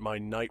I sent my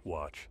Night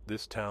Watch,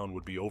 this town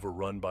would be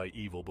overrun by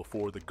evil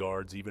before the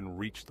guards even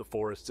reached the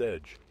forest's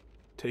edge.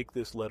 Take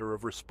this letter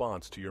of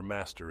response to your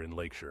master in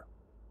Lakeshire.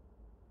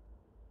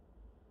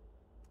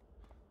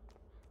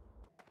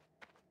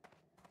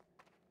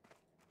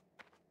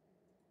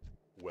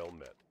 Well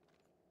met.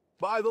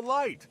 By the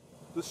light!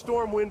 The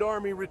Stormwind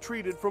army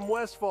retreated from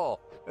Westfall,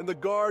 and the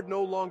guard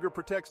no longer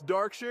protects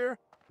Darkshire?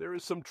 There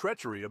is some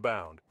treachery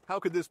abound. How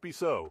could this be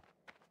so?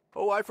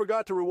 Oh, I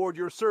forgot to reward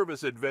your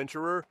service,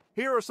 adventurer.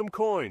 Here are some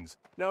coins.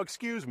 Now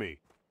excuse me.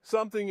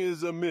 Something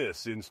is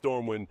amiss in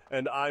Stormwind,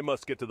 and I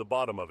must get to the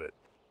bottom of it.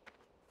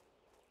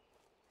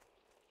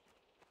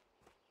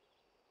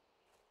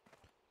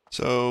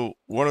 So,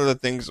 one of the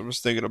things I was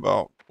thinking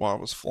about while I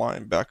was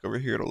flying back over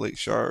here to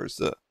Lakeshire is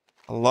that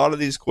a lot of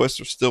these quests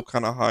are still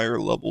kind of higher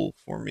level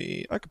for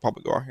me. I could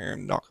probably go out here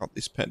and knock out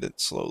these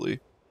pendants slowly.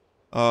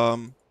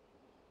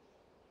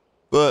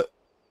 But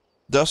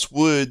Dust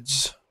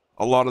Woods,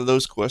 a lot of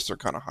those quests are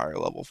kind of higher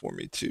level for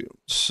me too.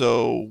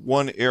 So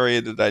one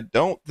area that I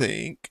don't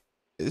think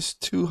is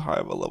too high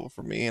of a level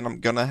for me, and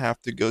I'm going to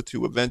have to go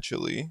to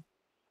eventually,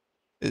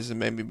 is to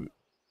maybe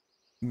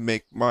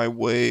make my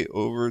way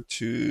over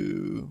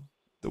to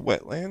the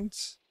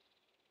Wetlands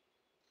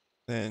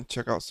and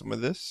check out some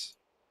of this.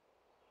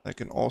 I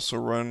can also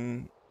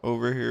run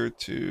over here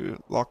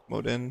to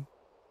Lochmoden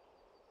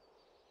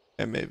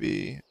and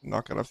maybe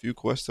knock out a few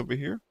quests over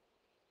here.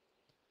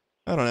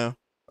 I don't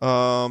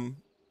know.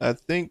 I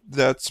think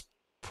that's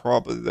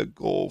probably the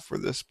goal for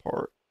this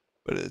part,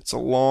 but it's a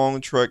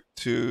long trek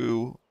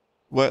to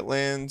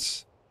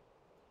Wetlands,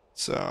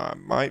 so I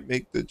might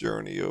make the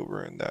journey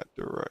over in that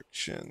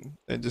direction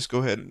and just go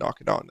ahead and knock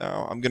it out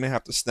now. I'm gonna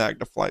have to snag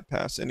the flight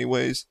pass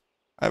anyways.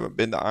 I haven't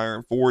been to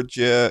Iron Forge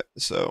yet,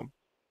 so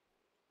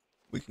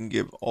we can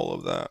give all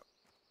of that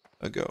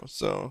a go.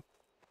 So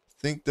I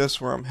think that's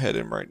where I'm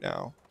heading right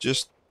now,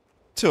 just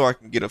till I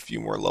can get a few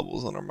more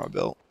levels under my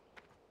belt.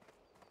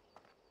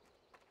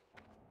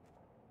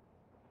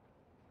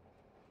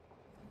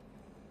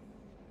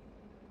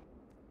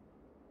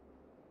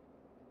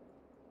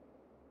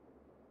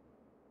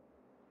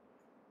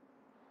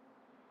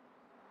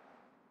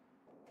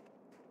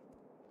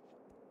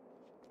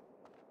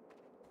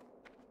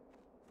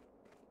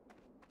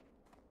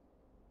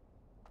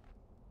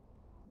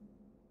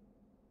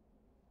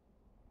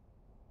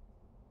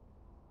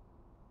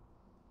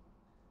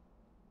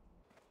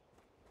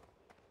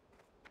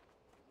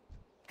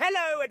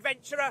 Hello,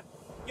 adventurer.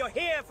 You're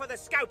here for the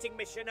scouting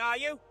mission, are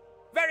you?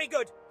 Very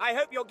good. I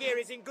hope your gear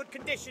is in good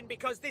condition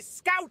because this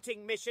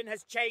scouting mission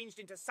has changed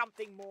into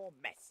something more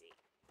messy.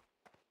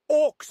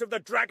 Orcs of the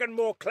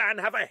Dragonmoor clan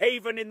have a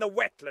haven in the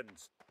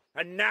Wetlands,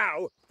 and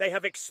now they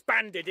have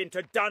expanded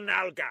into Dun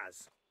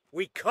Algaz.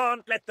 We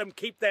can't let them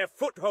keep their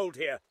foothold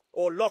here,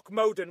 or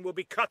Lochmoden will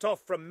be cut off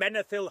from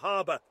Menethil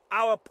Harbor,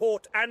 our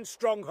port and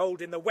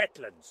stronghold in the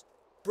Wetlands.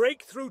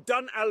 Break through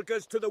Dun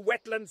Algaz to the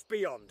Wetlands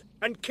beyond,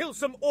 and kill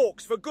some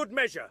orcs for good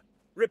measure.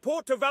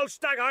 Report to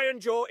Valstag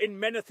Ironjaw in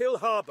Menethil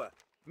Harbor.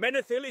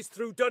 Menethil is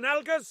through Dun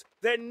Algaz,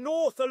 then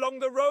north along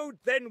the road,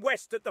 then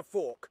west at the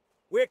fork.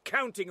 We're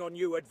counting on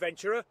you,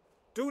 adventurer.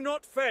 Do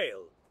not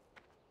fail.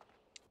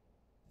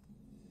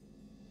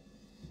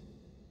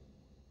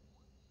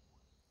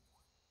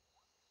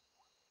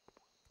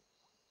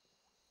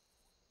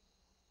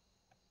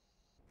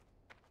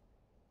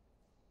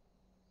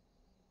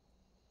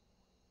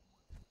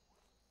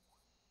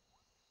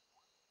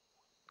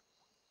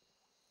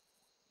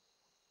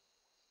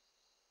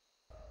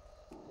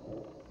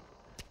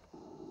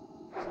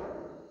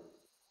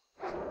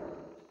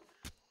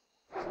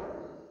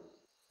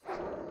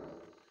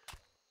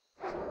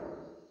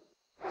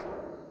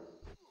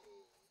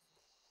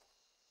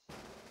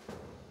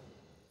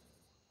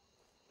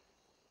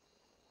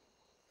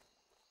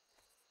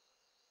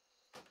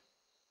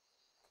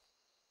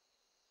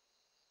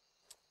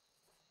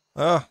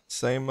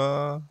 Same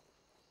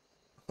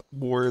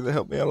warrior that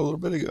helped me out a little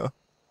bit ago.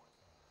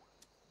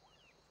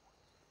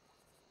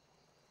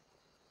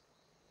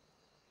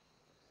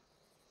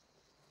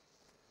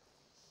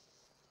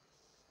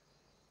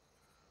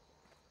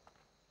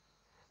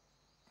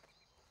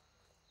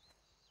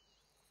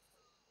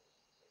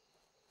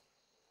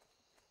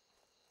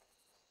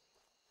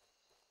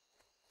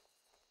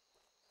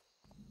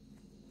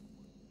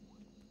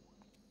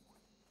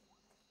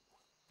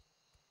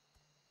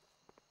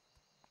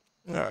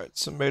 Alright,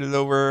 so made it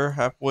over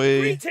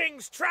halfway.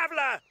 Greetings,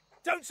 traveller!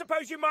 Don't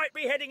suppose you might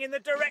be heading in the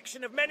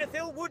direction of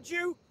Menethil, would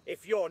you?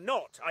 If you're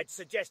not, I'd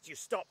suggest you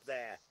stop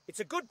there. It's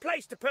a good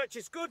place to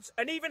purchase goods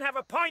and even have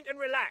a pint and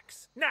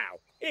relax. Now,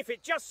 if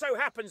it just so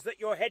happens that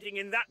you're heading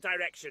in that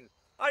direction,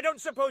 I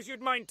don't suppose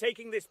you'd mind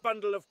taking this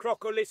bundle of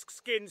crocolisk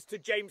skins to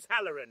James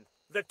Halloran,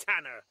 the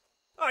tanner.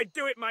 I'd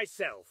do it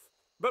myself,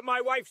 but my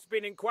wife's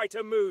been in quite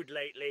a mood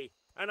lately,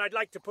 and I'd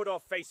like to put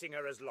off facing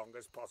her as long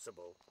as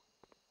possible.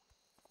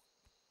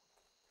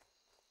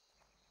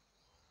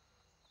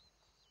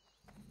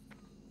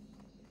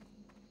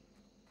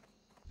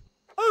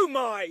 Oh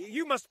my!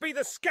 You must be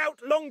the scout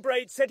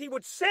Longbraid said he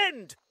would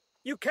send!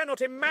 You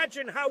cannot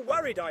imagine how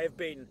worried I have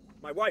been.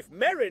 My wife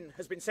Merrin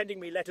has been sending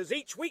me letters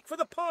each week for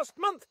the past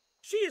month.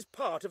 She is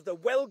part of the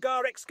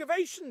Welgar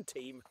excavation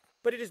team,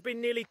 but it has been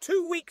nearly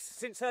 2 weeks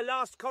since her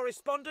last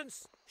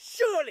correspondence.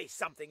 Surely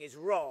something is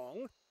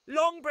wrong.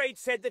 Longbraid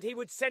said that he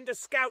would send a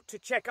scout to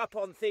check up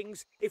on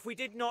things if we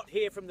did not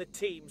hear from the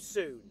team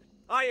soon.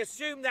 I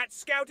assume that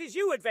scout is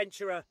you,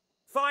 adventurer.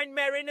 Find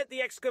Merrin at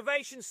the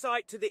excavation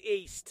site to the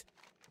east.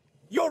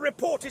 Your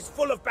report is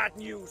full of bad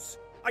news.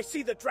 I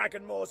see the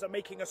Dragonmoors are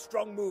making a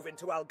strong move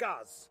into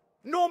Algaz.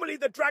 Normally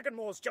the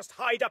Dragonmoors just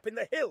hide up in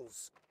the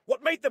hills.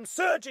 What made them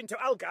surge into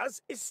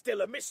Algaz is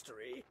still a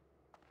mystery.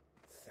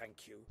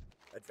 Thank you,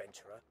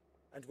 adventurer,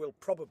 and we'll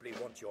probably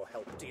want your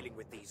help dealing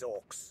with these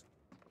orcs.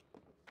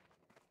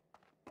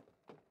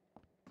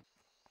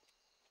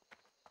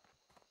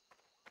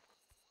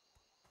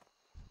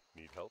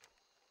 Need help?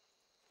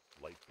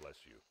 Light bless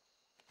you.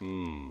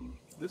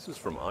 This is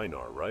from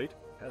Einar, right?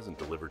 Hasn't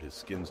delivered his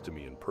skins to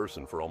me in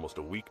person for almost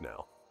a week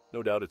now.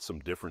 No doubt it's some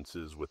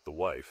differences with the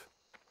wife.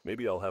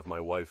 Maybe I'll have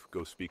my wife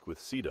go speak with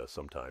Sita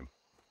sometime.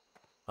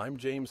 I'm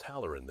James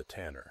Halloran, the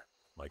tanner.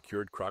 My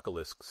cured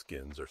crocolisk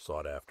skins are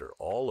sought after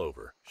all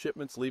over,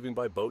 shipments leaving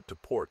by boat to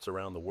ports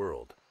around the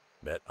world.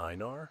 Met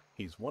Einar?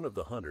 He's one of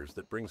the hunters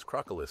that brings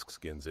crocolisk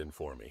skins in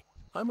for me.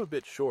 I'm a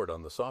bit short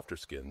on the softer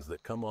skins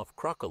that come off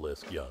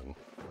crocolisk young.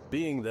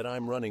 Being that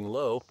I'm running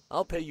low,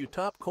 I'll pay you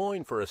top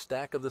coin for a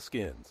stack of the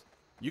skins.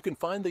 You can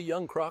find the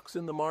young crocs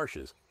in the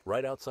marshes,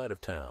 right outside of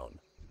town.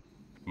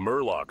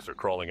 Murlocs are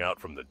crawling out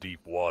from the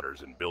deep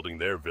waters and building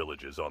their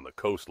villages on the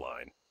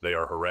coastline. They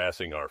are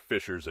harassing our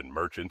fishers and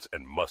merchants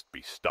and must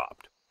be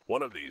stopped.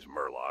 One of these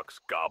Murlocs,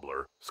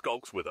 Gobbler,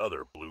 skulks with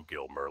other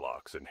bluegill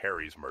Murlocs and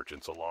Harry's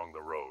merchants along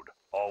the road,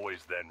 always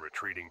then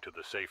retreating to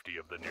the safety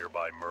of the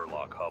nearby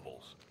Murloc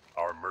hovels.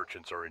 Our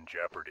merchants are in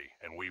jeopardy,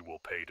 and we will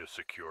pay to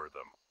secure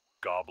them.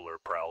 Gobbler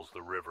prowls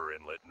the river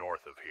inlet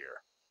north of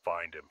here.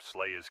 Find him,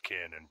 slay his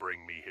kin, and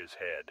bring me his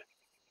head.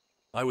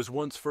 I was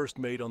once first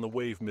mate on the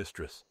Wave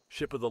Mistress,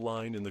 ship of the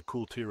line in the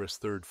Kultiras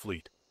Third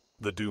Fleet,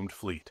 the Doomed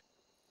Fleet.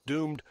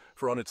 Doomed,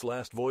 for on its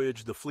last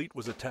voyage the fleet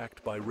was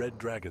attacked by red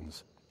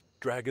dragons.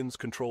 Dragons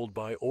controlled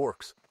by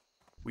orcs.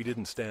 We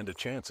didn't stand a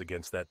chance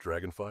against that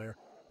dragonfire,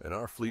 and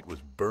our fleet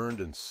was burned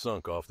and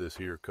sunk off this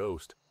here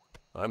coast.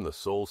 I'm the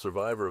sole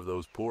survivor of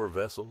those poor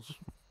vessels.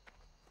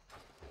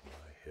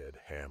 My head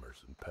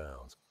hammers and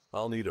pounds.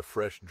 I'll need a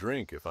fresh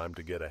drink if I'm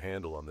to get a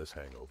handle on this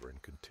hangover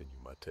and continue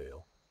my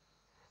tale.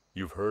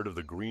 You've heard of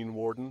the Green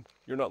Warden?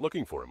 You're not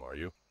looking for him, are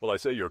you? Well, I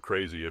say you're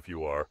crazy if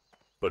you are.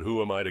 But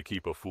who am I to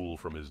keep a fool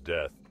from his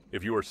death?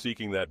 If you are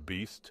seeking that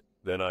beast,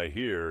 then I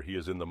hear he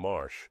is in the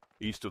marsh,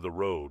 east of the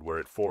road where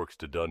it forks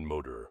to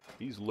Dunmoder.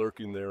 He's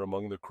lurking there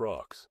among the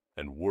crocs,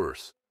 and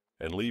worse.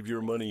 And leave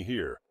your money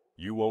here.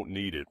 You won't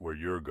need it where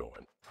you're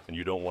going. And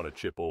you don't want to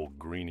chip old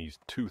Greeny's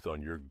tooth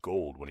on your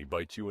gold when he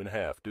bites you in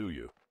half, do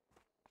you?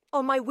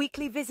 On my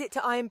weekly visit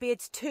to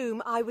Ironbeard's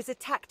tomb, I was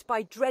attacked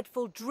by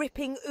dreadful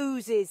dripping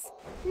oozes.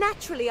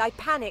 Naturally, I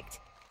panicked.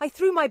 I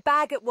threw my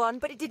bag at one,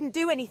 but it didn't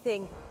do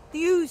anything.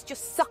 The ooze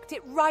just sucked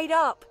it right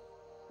up.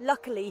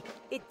 Luckily,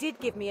 it did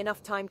give me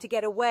enough time to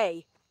get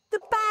away.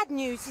 The bad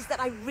news is that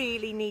I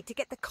really need to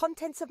get the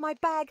contents of my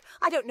bag.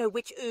 I don't know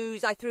which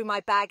ooze I threw my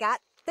bag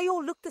at. They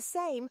all look the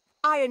same.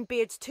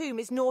 Ironbeard's tomb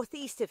is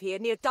northeast of here,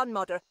 near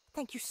Dunmoder.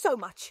 Thank you so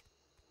much.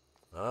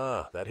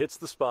 Ah, that hits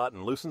the spot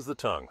and loosens the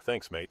tongue.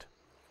 Thanks, mate.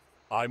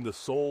 I'm the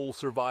sole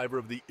survivor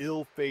of the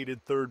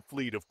ill-fated Third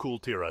Fleet of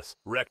Kultiras,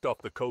 wrecked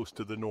off the coast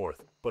to the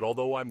north. But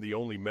although I'm the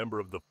only member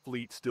of the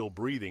fleet still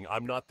breathing,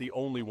 I'm not the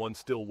only one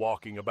still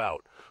walking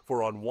about.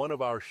 For on one of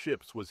our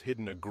ships was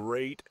hidden a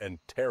great and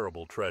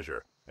terrible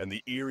treasure, and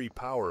the eerie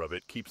power of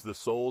it keeps the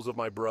souls of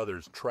my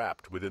brothers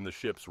trapped within the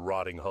ship's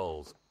rotting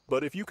hulls.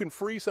 But if you can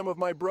free some of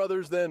my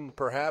brothers, then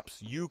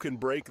perhaps you can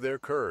break their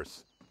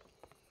curse.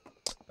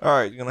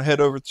 Alright, you're going to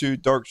head over to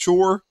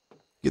Darkshore.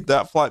 get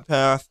that flight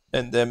path,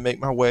 and then make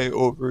my way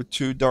over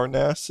to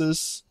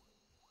Darnassus.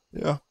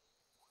 Yeah.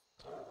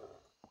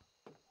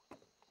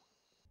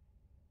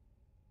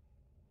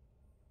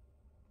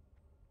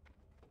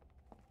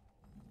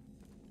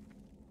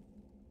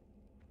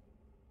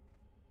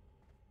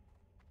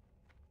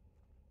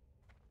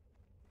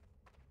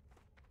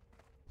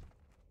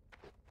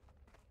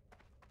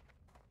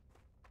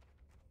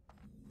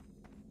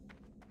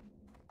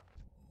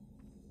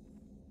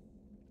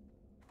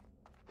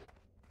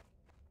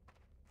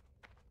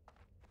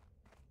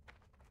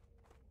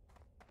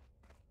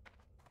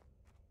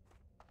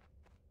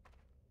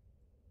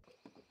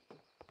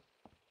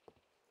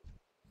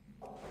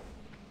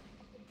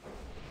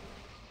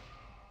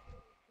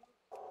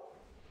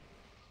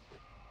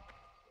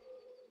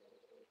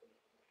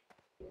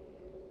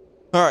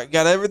 All right,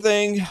 got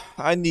everything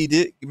I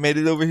needed. Made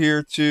it over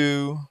here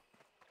to,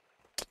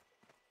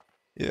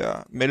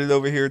 yeah, made it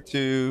over here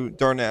to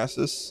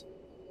Darnassus.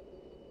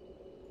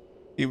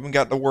 Even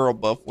got the world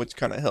buff, which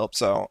kind of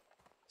helps out.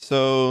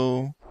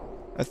 So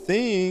I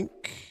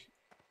think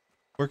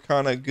we're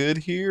kind of good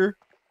here.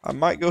 I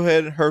might go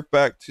ahead and hurt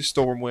back to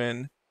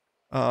Stormwind.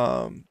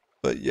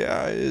 But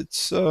yeah,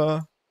 it's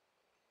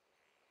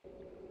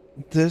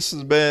this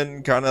has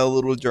been kind of a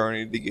little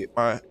journey to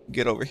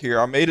get over here.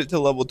 I made it to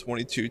level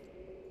 22.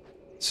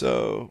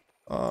 So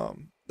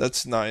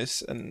that's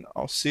nice, and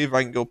I'll see if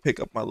I can go pick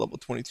up my level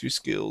 22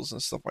 skills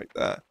and stuff like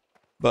that.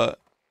 But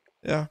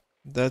yeah,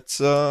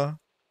 that's where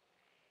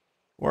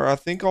I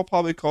think I'll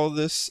probably call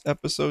this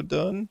episode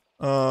done.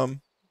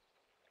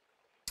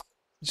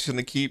 Just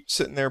gonna keep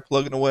sitting there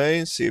plugging away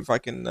and see if I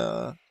can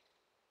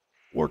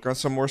work on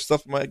some more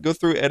stuff. I might go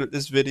through, edit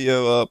this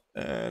video up,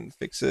 and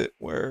fix it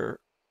where,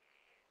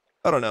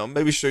 I don't know,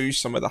 maybe show you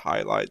some of the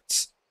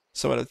highlights,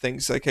 some of the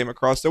things I came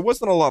across. There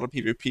wasn't a lot of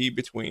PvP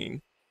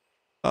between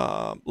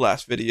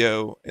last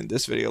video and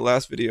this video.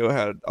 Last video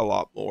had a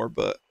lot more,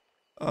 but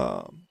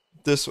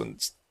this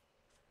one's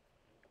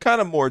kind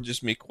of more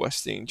just me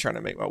questing, trying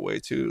to make my way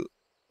to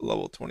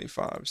level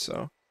 25.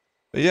 So,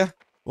 but yeah,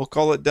 we'll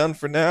call it done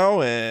for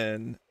now,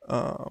 and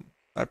I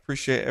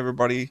appreciate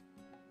everybody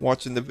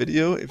watching the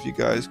video. If you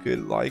guys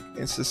could like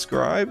and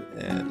subscribe,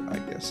 and I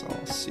guess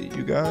I'll see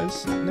you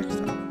guys next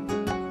time.